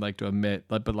Seahawks than we'd like to admit,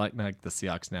 but like not like the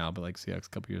Seahawks now, but like Seahawks a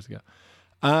couple years ago.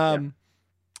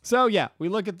 So we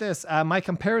look at this. My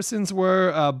comparisons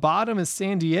were Bottom is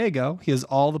San Diego. He has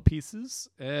all the pieces,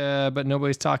 but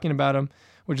nobody's talking about him,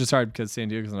 which is hard because San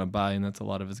Diego's on a bye, and that's a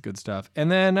lot of his good stuff.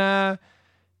 And then,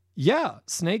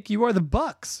 Snake, you are the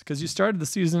Bucks because you started the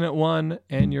season at 1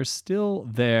 and you're still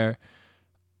there.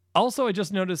 Also, I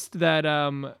just noticed that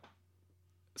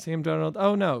Sam Darnold.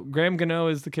 Oh no, Graham Gano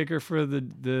is the kicker for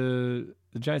the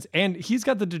Giants, and he's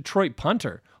got the Detroit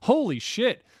punter. Holy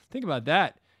shit! Think about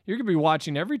that. You're gonna be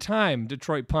watching every time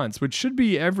Detroit punts, which should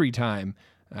be every time.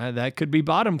 That could be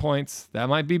Bottom points. That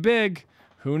might be big.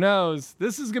 Who knows?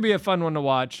 This is gonna be a fun one to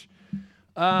watch.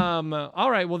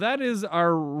 All right. Well, that is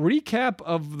our recap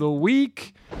of the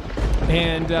week.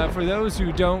 And for those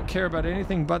who don't care about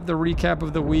anything but the recap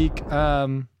of the week,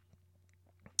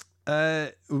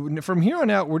 from here on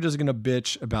out, we're just going to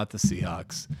bitch about the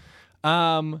Seahawks.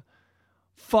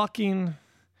 Fucking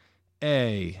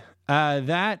A.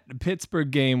 That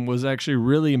Pittsburgh game was actually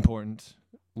really important.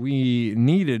 We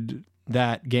needed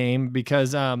that game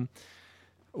because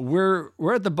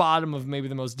we're at the bottom of maybe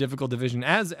the most difficult division,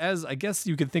 as I guess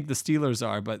you could think the Steelers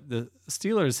are, but the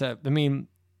Steelers have, I mean,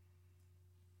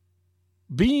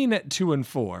 being at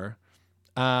 2-4,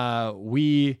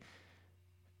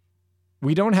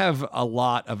 we don't have a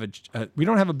lot of we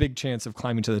don't have a big chance of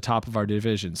climbing to the top of our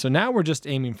division. So now we're just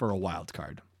aiming for a wild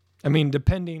card. I mean,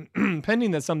 pending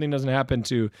that something doesn't happen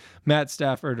to Matt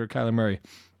Stafford or Kyler Murray,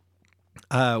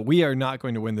 we are not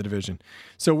going to win the division.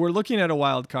 So we're looking at a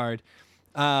wild card.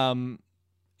 And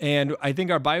I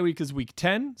think our bye week is week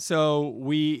 10. So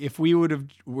we're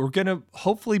going to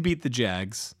hopefully beat the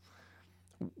Jags.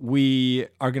 We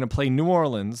are going to play New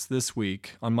Orleans this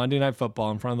week on Monday Night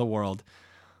Football in front of the world.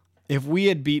 If we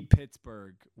had beat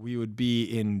Pittsburgh, we would be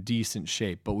in decent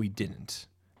shape, but we didn't.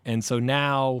 And so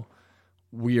now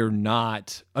we're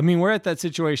not. I mean, we're at that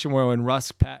situation where when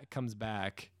Russ comes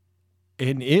back,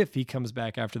 and if he comes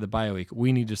back after the bye week,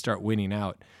 we need to start winning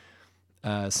out.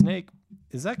 Snake,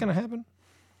 is that going to happen?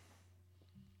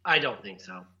 I don't think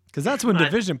so. Because that's when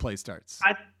division play starts.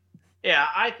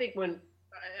 I think when,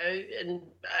 and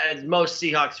as most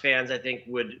Seahawks fans, I think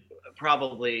would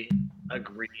probably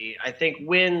agree. I think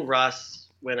when Russ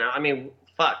went out, I mean,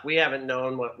 fuck, we haven't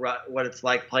known what it's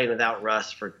like playing without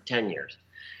Russ for 10 years.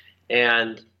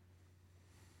 And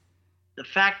the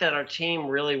fact that our team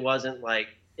really wasn't like,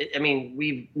 I mean,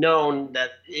 we've known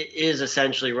that it is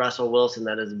essentially Russell Wilson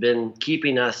that has been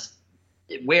keeping us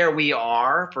where we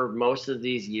are for most of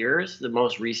these years, the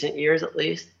most recent years at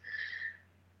least.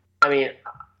 I mean,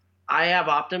 I have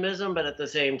optimism, but at the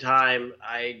same time,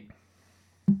 I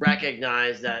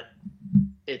recognize that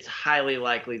it's highly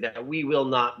likely that we will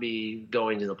not be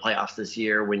going to the playoffs this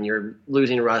year when you're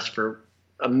losing Russ for,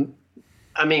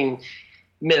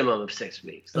 minimum of 6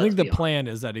 weeks. I think the plan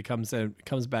is that he comes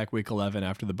back week 11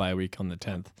 after the bye week on the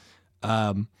 10th.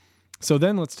 So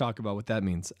then let's talk about what that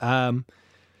means.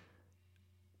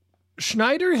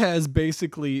 Schneider has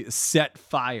basically set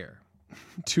fire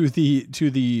to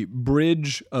the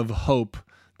bridge of hope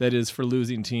that is for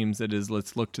losing teams. That is,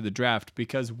 let's look to the draft,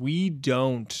 because we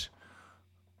don't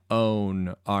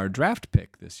own our draft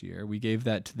pick this year. We gave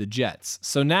that to the Jets.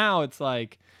 So now it's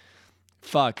like,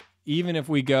 fuck, even if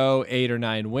we go 8 or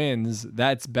 9 wins,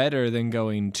 that's better than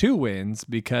going 2 wins,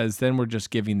 because then we're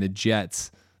just giving the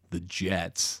Jets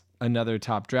another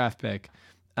top draft pick.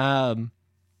 I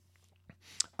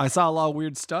saw a lot of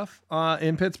weird stuff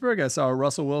in Pittsburgh. I saw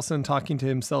Russell Wilson talking to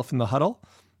himself in the huddle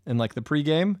in like the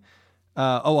pregame.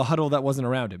 A huddle that wasn't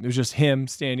around him. It was just him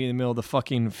standing in the middle of the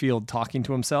fucking field talking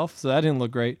to himself. So that didn't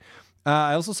look great.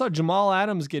 I also saw Jamal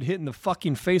Adams get hit in the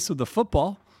fucking face with the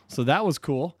football. So that was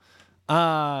cool.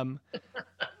 What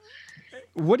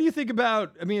do you think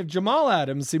about, if Jamal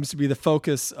Adams seems to be the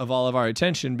focus of all of our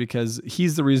attention because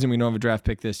he's the reason we don't have a draft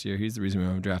pick this year. He's the reason we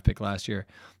don't have a draft pick last year.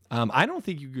 I don't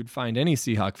think you could find any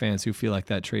Seahawk fans who feel like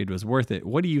that trade was worth it.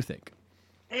 What do you think?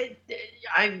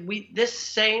 This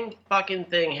same fucking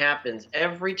thing happens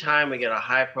every time we get a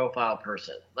high-profile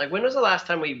person. Like, when was the last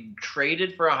time we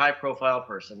traded for a high-profile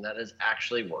person that has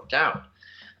actually worked out?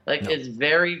 Like, no. It's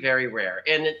very, very rare.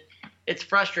 And it's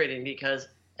frustrating because,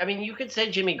 you could say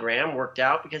Jimmy Graham worked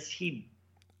out because he,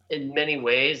 in many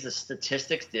ways, the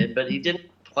statistics did, but he didn't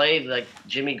play like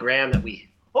Jimmy Graham that we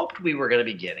hoped we were going to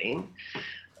be getting.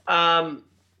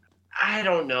 I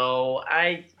don't know.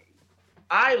 I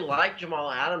like Jamal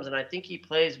Adams, and I think he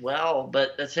plays well,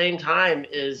 but at the same time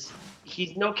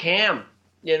he's no Cam,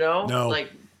 No.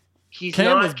 Like, he's Cam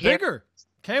not was bigger.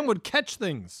 Cam would catch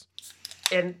things.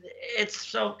 And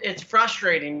it's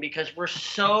frustrating because we're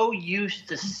so used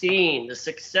to seeing the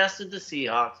success of the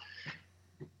Seahawks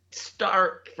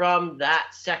start from that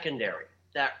secondary,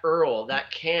 that Earl,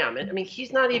 that Cam. And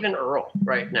he's not even Earl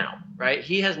right now, right?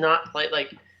 He has not played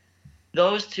like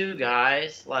those two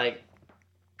guys, like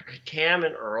Cam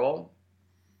and Earl.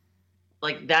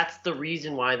 Like, that's the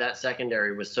reason why that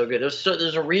secondary was so good.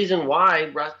 There's a reason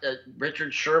why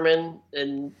Richard Sherman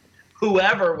and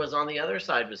whoever was on the other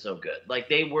side was so good. Like,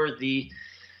 they were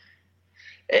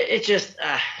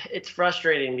it's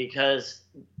frustrating because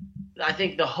I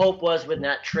think the hope was when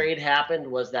that trade happened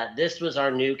was that this was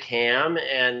our new Cam,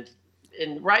 and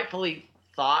rightfully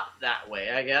thought that way,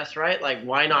 I guess, right? Like,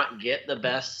 why not get the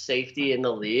best safety in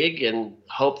the league and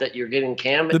hope that you're getting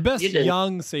Cam? The best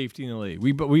young safety in the league.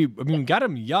 We got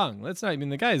him young.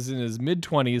 The guy's in his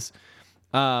mid-20s.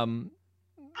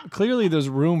 Clearly there's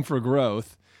room for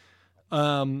growth.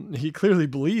 He clearly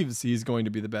believes he's going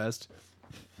to be the best,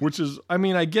 which is,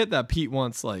 I get that Pete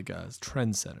wants like a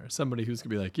trend center, somebody who's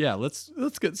gonna be like, yeah, let's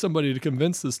get somebody to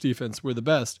convince this defense we're the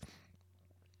best.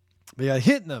 But yeah,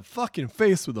 hit in the fucking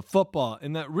face with a football,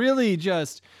 and that really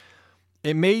just,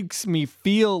 it makes me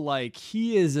feel like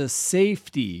he is a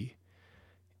safety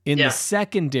in the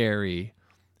secondary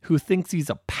who thinks he's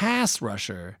a pass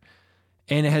rusher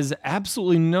and has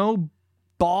absolutely no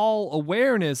ball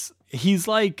awareness. He's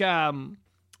like,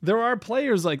 there are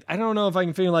players like, I don't know if I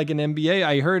can feel like an NBA.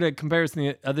 I heard a comparison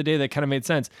the other day that kind of made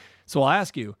sense. So I'll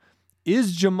ask you,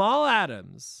 is Jamal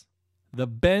Adams the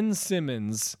Ben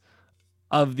Simmons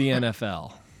of the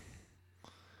NFL?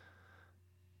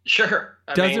 Sure.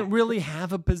 Doesn't really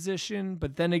have a position,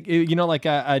 but then, like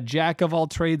a jack of all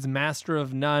trades, master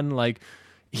of none. Like,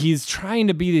 he's trying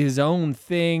to be his own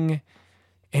thing,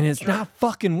 and it's not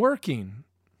fucking working.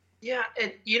 Yeah,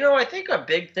 and I think a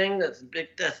big thing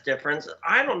that's different.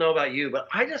 I don't know about you, but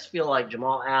I just feel like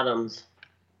Jamal Adams,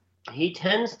 he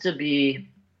tends to be,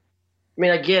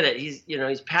 I get it.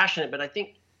 He's passionate, but I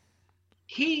think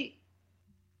he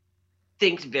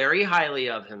thinks very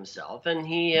highly of himself, and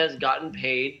he has gotten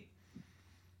paid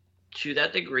to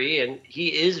that degree, and he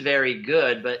is very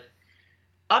good. But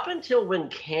up until when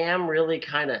Cam really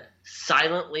kind of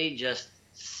silently just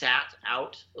sat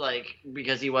out, like,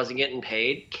 because he wasn't getting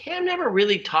paid, Cam never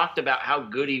really talked about how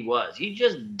good he was. He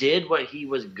just did what he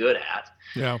was good at.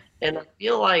 Yeah. And I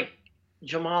feel like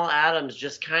Jamal Adams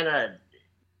just kind of,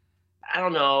 I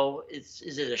don't know, is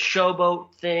it a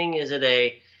showboat thing? Is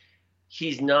it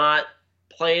he's not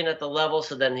playing at the level,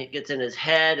 so then he gets in his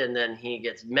head and then he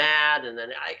gets mad, and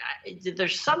then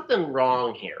there's something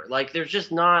wrong here. Like, there's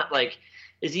just not, like,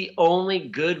 is he only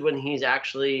good when he's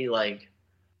actually, like,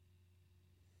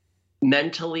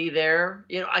 mentally there?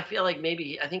 I feel like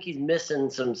I think he's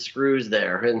missing some screws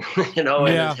there, and in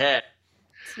his head.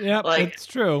 Yeah, like, it's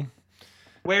true.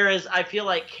 Whereas I feel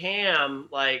like Cam,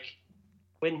 like,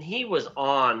 when he was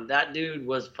on, that dude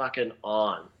was fucking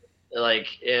on.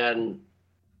 Like,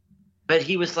 but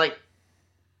he was like,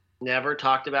 never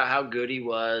talked about how good he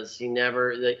was. He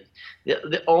never,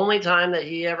 the only time that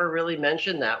he ever really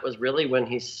mentioned that was really when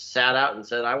he sat out and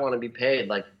said, I want to be paid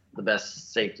like the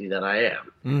best safety that I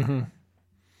am. Mm-hmm.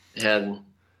 And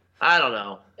I don't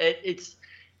know.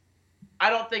 I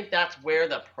don't think that's where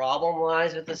the problem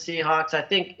lies with the Seahawks. I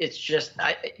think it's just,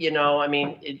 it's not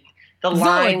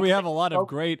like we have a lot of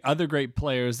other great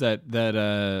players that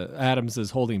Adams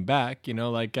is holding back.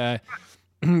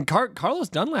 Carlos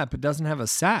Dunlap doesn't have a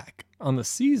sack on the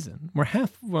season. We're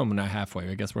not halfway.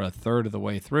 I guess we're a third of the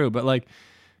way through. But like,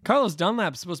 Carlos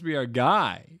Dunlap's supposed to be our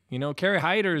guy. Kerry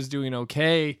Hyder is doing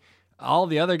okay. All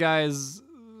the other guys,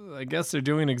 I guess they're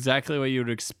doing exactly what you would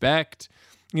expect.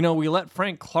 We let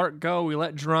Frank Clark go. We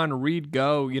let Jerron Reed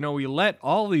go. We let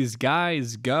all these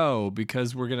guys go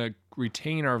because we're going to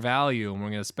retain our value and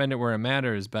we're going to spend it where it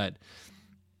matters. But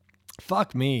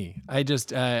fuck me. I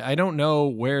just, I don't know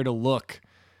where to look.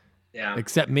 Yeah.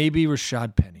 Except maybe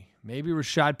Rashad Penny. Maybe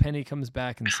Rashad Penny comes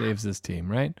back and saves this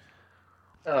team, right?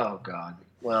 Oh, God.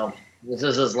 Well, this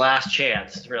is his last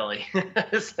chance, really.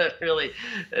 Really,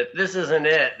 if this isn't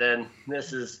it, then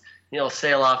this is,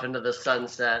 sail off into the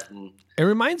sunset. And it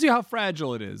reminds you how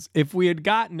fragile it is. If we had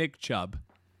got Nick Chubb,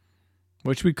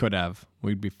 which we could have,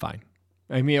 we'd be fine.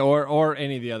 Or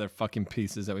any of the other fucking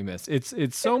pieces that we missed.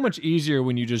 It's so much easier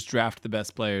when you just draft the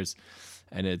best players,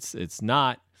 and it's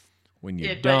not when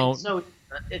you don't. So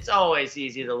it's always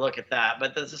easy to look at that,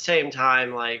 but at the same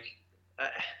time, like,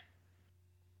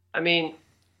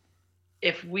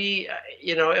 if we,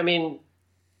 it's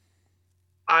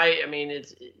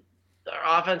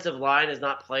our offensive line is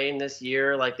not playing this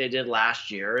year like they did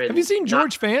last year. And have you seen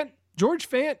George Fant? George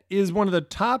Fant is one of the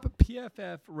top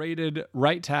PFF rated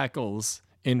right tackles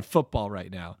in football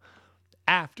right now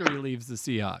after he leaves the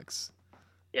Seahawks.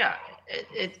 Yeah.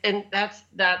 And that's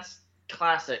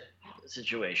classic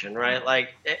situation, right? Like,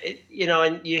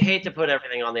 and you hate to put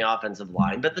everything on the offensive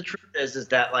line, but the truth is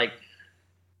that, like,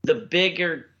 the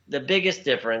biggest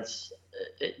difference,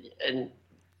 and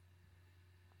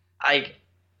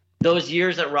those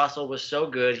years that Russell was so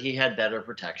good, he had better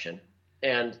protection.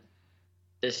 And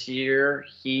this year,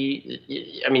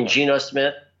 Geno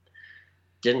Smith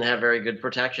didn't have very good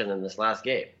protection in this last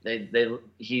game.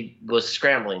 He was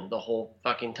scrambling the whole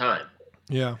fucking time.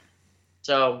 Yeah.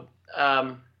 So,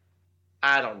 I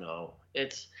don't know.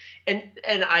 It's and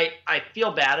I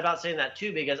feel bad about saying that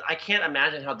too, because I can't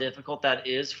imagine how difficult that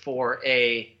is for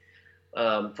a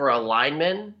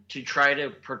lineman to try to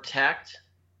protect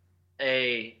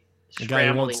a guy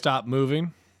who won't scrambling. stop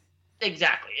moving.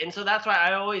 Exactly. And so that's why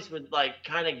I always would like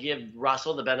kind of give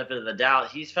Russell the benefit of the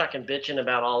doubt. He's fucking bitching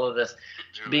about all of this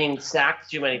being sacked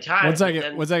too many times. One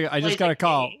second. I just got a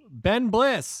call. Ben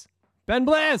Bliss. Ben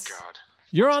Bliss. Oh, God.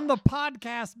 You're on the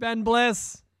podcast, Ben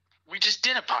Bliss. We just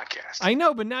did a podcast. I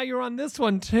know, but now you're on this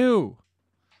one too.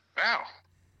 Wow.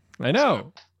 I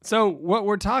know. So what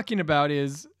we're talking about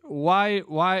is why do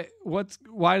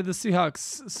the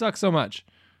Seahawks suck so much?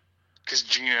 Because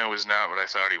Geno is not what I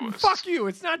thought he was. Fuck you.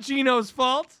 It's not Geno's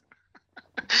fault.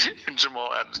 And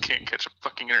Jamal Adams can't catch a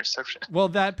fucking interception. Well,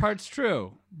 that part's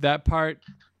true. That part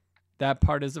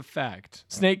is a fact.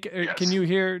 Snake, Yes. can you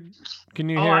hear? Can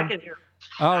you Oh, hear? I him? can hear.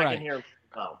 All I right. can hear him.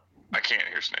 Oh. I can't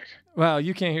hear Snake. Well,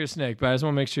 you can't hear Snake, but I just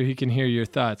want to make sure he can hear your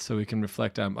thoughts so we can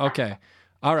reflect on them. Okay.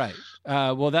 All right.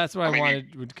 Well, that's what I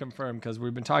wanted to confirm because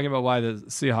we've been talking about why the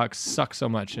Seahawks suck so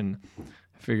much, and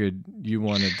I figured you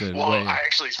wanted to Well, weigh. I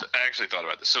actually thought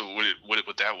about this. So what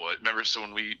that was? Remember, so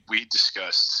when we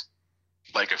discussed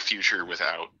like a future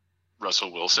without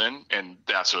Russell Wilson, and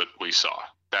that's what we saw.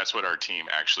 That's what our team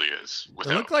actually is. It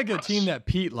looked like a team that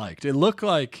Pete liked. It looked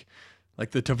like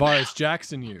the Tavares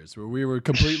Jackson years where we were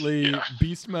completely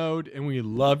beast mode and we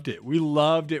loved it. We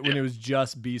loved it when it was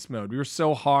just beast mode. We were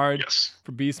so hard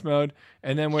for beast mode.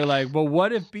 And then we're like, well,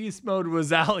 what if beast mode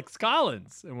was Alex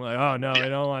Collins? And we're like, oh no, I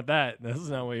don't want that. This is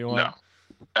not what you want. No,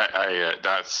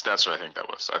 that's what I think that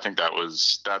was. I think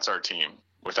that's our team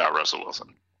without Russell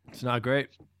Wilson. It's not great.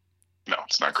 No,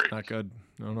 it's not great. Not good.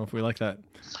 I don't know if we like that.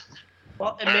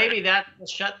 Well, and maybe that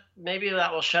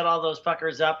will shut all those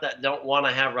fuckers up that don't want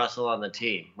to have Russell on the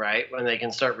team, right? When they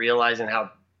can start realizing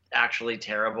how actually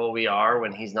terrible we are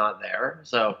when he's not there.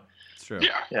 So it's true.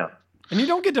 Yeah. And you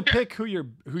don't get to pick who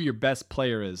your best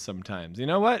player is sometimes. You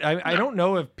know what? I don't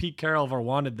know if Pete Carroll ever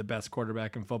wanted the best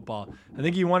quarterback in football. I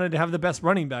think he wanted to have the best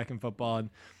running back in football.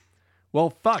 And well,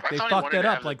 fuck, they fucked that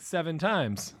up like 7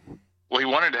 times. Well, he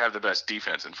wanted to have the best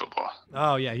defense in football.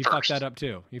 Oh yeah, he fucked that up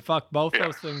too. He fucked both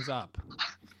those things up.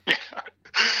 Yeah,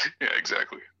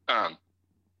 exactly.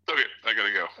 Okay, I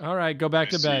gotta go. All right, go back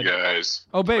to bed. See you guys.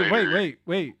 Oh, wait.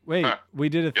 Huh? We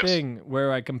did a Yes. thing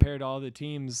where I compared all the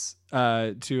teams to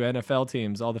NFL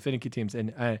teams, all the finicky teams,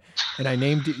 and I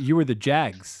named you were the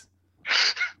Jags.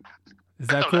 Is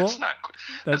that cool?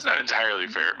 That's not entirely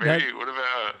fair. Maybe what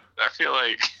about? I feel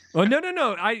like. Oh no!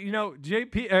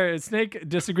 JP Snake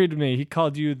disagreed with me. He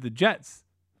called you the Jets.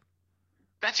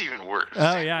 That's even worse.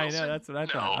 Oh yeah, Wilson. I know. That's what I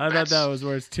thought. No, I thought that was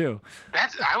worse too.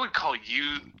 I would call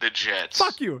you the Jets.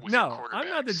 Fuck you! No, I'm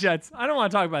not the Jets. I don't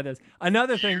want to talk about this.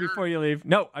 Another thing before you leave.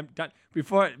 No, I'm done.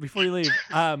 Before you leave,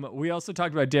 we also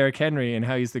talked about Derrick Henry and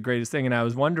how he's the greatest thing. And I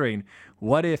was wondering,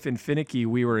 what if in Finicky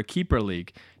we were a keeper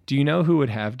league? Do you know who would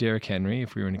have Derrick Henry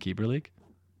if we were in a keeper league?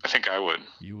 I think I would.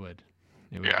 You would.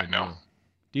 Yeah, I know.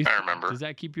 I remember. Does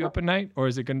that keep you up at night, or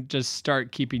is it going to just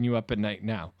start keeping you up at night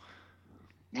now?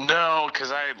 No,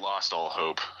 because I had lost all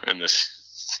hope in this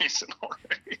season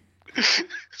already.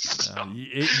 So.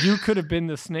 You could have been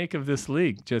the Snake of this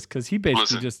league, just because he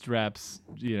basically just raps.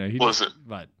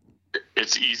 But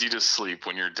it's easy to sleep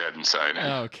when you're dead inside.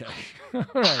 Okay. All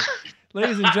right,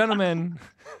 ladies and gentlemen,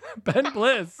 Ben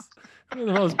Bliss, one of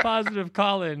the most positive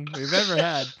call-in we've ever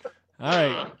had. All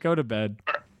right, go to bed.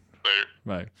 Later.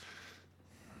 Bye.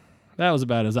 That was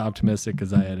about as optimistic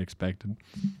as I had expected.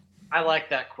 I like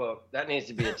that quote. That needs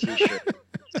to be a T-shirt.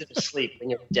 Sit to sleep when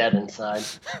you're dead inside.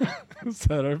 Is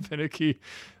that our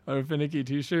finicky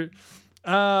T-shirt?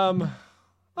 All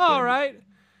right.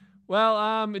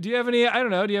 Well, do you have any? I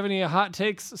don't know. Do you have any hot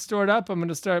takes stored up? I'm going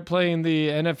to start playing the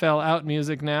NFL out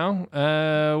music now.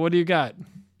 What do you got?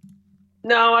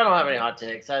 No, I don't have any hot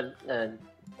takes. I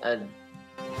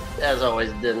as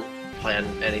always, didn't plan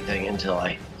anything until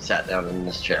I sat down in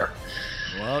this chair.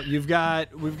 Well, we've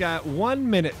got 1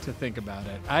 minute to think about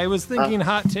it. I was thinking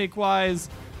hot take wise.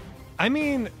 I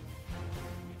mean,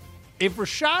 if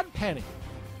Rashad Penny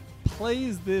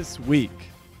plays this week,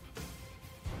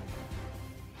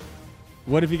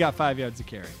 what if he got 5 yards of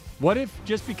carry? What if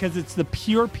just because it's the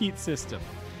pure Pete system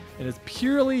and it's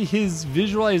purely his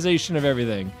visualization of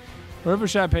everything, what if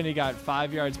Rashad Penny got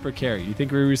 5 yards per carry? You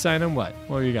think we resign him? What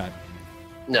do you got?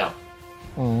 No.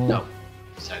 No.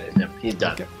 Resigning him. He's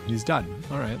done. Okay. He's done.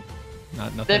 All right.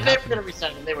 Nothing. If they were going to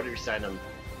resign him, they would have resigned him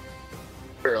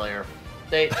earlier.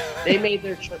 They made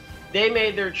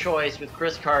their choice with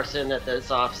Chris Carson at this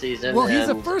offseason. Well, he's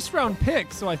a first-round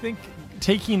pick, so I think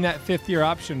taking that fifth-year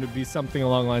option would be something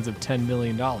along the lines of $10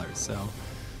 million. So,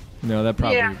 no, that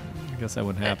probably, I guess that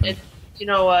wouldn't happen. You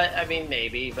know what? I mean,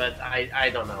 maybe, but I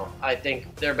don't know. I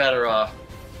think they're better off.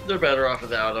 They're better off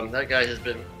without him. That guy has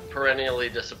been perennially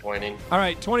disappointing. All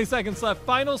right, 20 seconds left.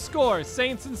 Final score,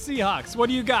 Saints and Seahawks. What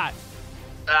do you got?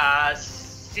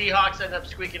 Seahawks end up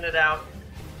squeaking it out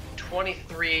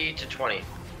 23-20.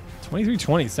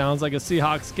 23-20 sounds like a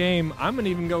Seahawks game. I'm going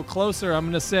to even go closer. I'm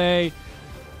going to say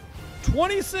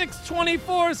 26-24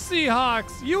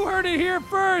 Seahawks. You heard it here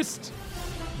first.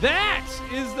 That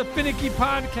is the Finicky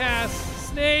Podcast.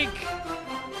 Snake,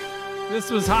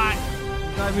 this was hot.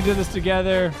 Glad we did this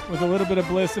together with a little bit of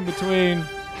bliss in between.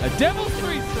 A devil's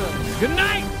threesome. Good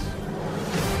night.